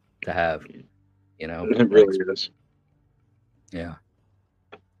to have, It really is. Yeah.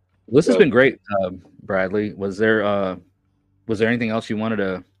 Well, this has been great, Bradley. Was there anything else you wanted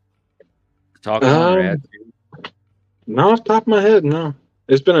to talk on or add to? No, off the top of my head, no.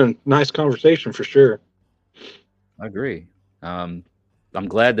 It's been a nice conversation for sure. I agree. I'm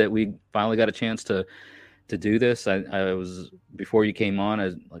glad that we finally got a chance to do this. I was, before you came on,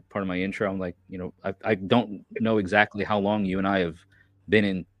 as like part of my intro, I'm like, I don't know exactly how long you and I have been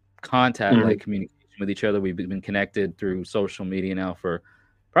in contact, like communication with each other. We've been connected through social media now for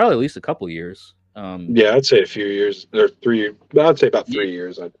probably at least a couple of years. Yeah, I'd say a few years or 3. I'd say about 3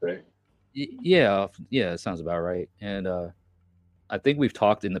 years. I'd say. Yeah, it sounds about right. And I think we've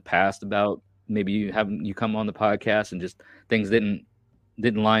talked in the past about maybe you come on the podcast and just things didn't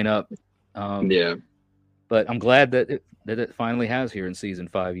line up. Yeah. But I'm glad that it finally has here in season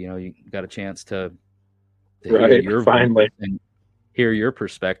 5. You got a chance to hear your finally and hear your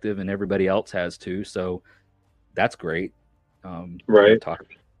perspective, and everybody else has too. So that's great. Right.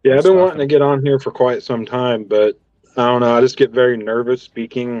 I've been wanting to get on here for quite some time, but I don't know. I just get very nervous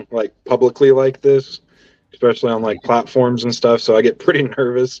speaking like publicly like this, especially on like platforms and stuff. So I get pretty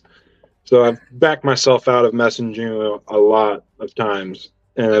nervous. So I've backed myself out of messaging a lot of times.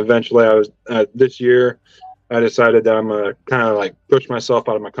 And eventually this year, I decided that I'm going to kind of like push myself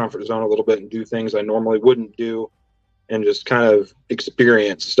out of my comfort zone a little bit and do things I normally wouldn't do and just kind of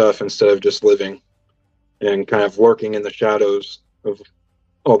experience stuff instead of just living and kind of lurking in the shadows of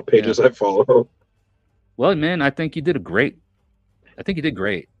all the pages I follow. Well, man, I think you did great. And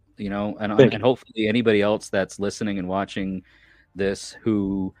hopefully anybody else that's listening and watching this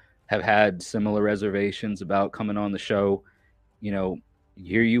who have had similar reservations about coming on the show, you know,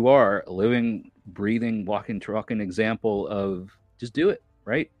 here you are, a living, breathing, walking, trucking example of just do it,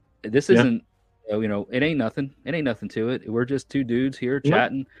 right? This isn't, you know, it ain't nothing. It ain't nothing to it. We're just two dudes here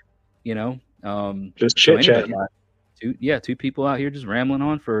chatting, you know. Just so chit chatting. Two people out here just rambling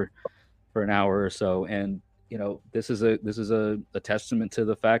on for an hour or so, and you know, this is a testament to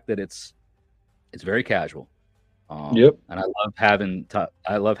the fact that it's very casual. And I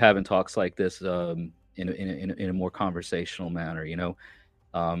love having talks like this in a more conversational manner. You know,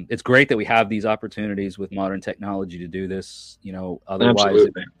 it's great that we have these opportunities with modern technology to do this. You know, otherwise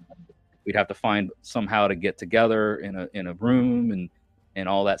we'd have to find somehow to get together in a room and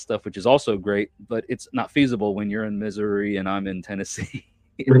all that stuff, which is also great, but it's not feasible when you're in Missouri and I'm in Tennessee.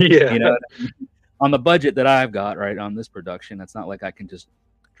 Yeah. You know, on the budget that I've got right on this production, it's not like I can just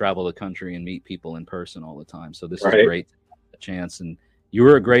travel the country and meet people in person all the time. So this is great, a chance. And you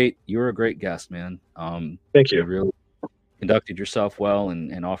were a great guest, man. Thank you. You really conducted yourself well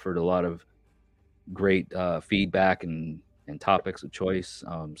and offered a lot of great feedback and topics of choice.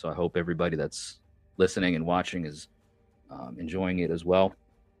 So I hope everybody that's listening and watching is enjoying it as well.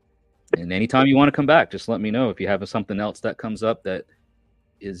 And anytime you want to come back, just let me know. If you have something else that comes up that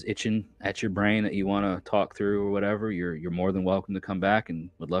is itching at your brain that you want to talk through or whatever, you're more than welcome to come back, and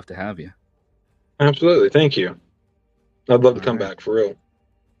would love to have you. Absolutely. Thank you. I'd love to come back for real.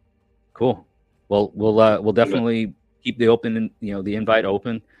 Cool. Well, we'll definitely keep the invite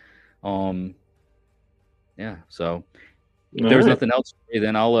open. Yeah. So if there's nothing else,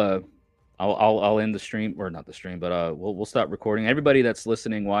 then I'll end the stream, or not the stream, but we'll stop recording. Everybody that's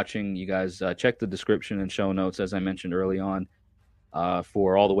listening, watching, you guys check the description and show notes, as I mentioned early on,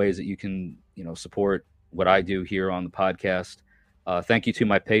 for all the ways that you can, you know, support what I do here on the podcast. Thank you to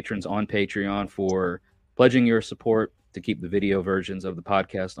my patrons on Patreon for pledging your support to keep the video versions of the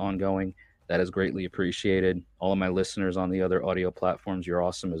podcast ongoing. That is greatly appreciated. All of my listeners on the other audio platforms, you're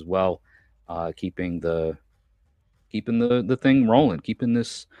awesome as well. Keeping the thing rolling, keeping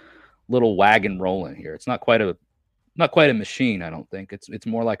this little wagon rolling here. It's not quite a machine, I don't think. It's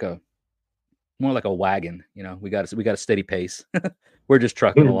more like a wagon. You know, we got a steady pace. We're just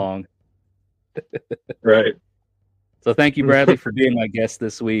trucking along. Right. So thank you, Bradley, for being my guest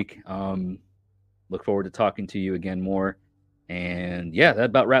this week. Look forward to talking to you again more. And yeah, that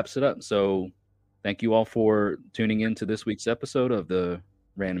about wraps it up. So thank you all for tuning in to this week's episode of the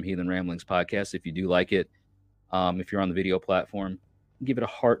Random Heathen Ramblings podcast. If you do like it, if you're on the video platform, give it a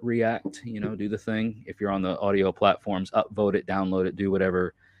heart react, you know, do the thing. If you're on the audio platforms, upvote it, download it, do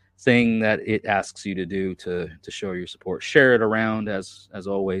whatever thing that it asks you to do to show your support. Share it around as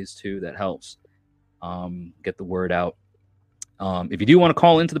always too. That helps get the word out. If you do want to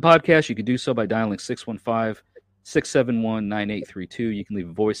call into the podcast, you can do so by dialing 615-671-9832. You can leave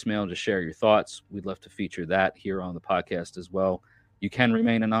a voicemail to share your thoughts. We'd love to feature that here on the podcast as well. You can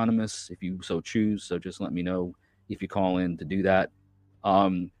remain anonymous if you so choose, so just let me know if you call in to do that.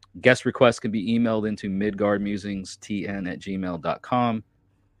 Guest requests can be emailed into midgardmusingstn@gmail.com,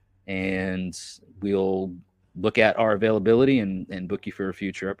 and we'll look at our availability and book you for a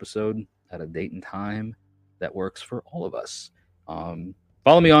future episode at a date and time that works for all of us.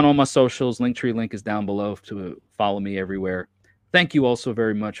 Follow me on all my socials. Linktree link is down below to follow me everywhere. Thank you all so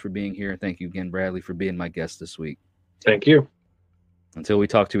very much for being here. Thank you again, Bradley, for being my guest this week. Thank you. Until we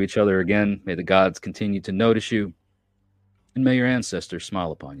talk to each other again, may the gods continue to notice you, and may your ancestors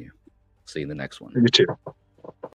smile upon you. See you in the next one. You too.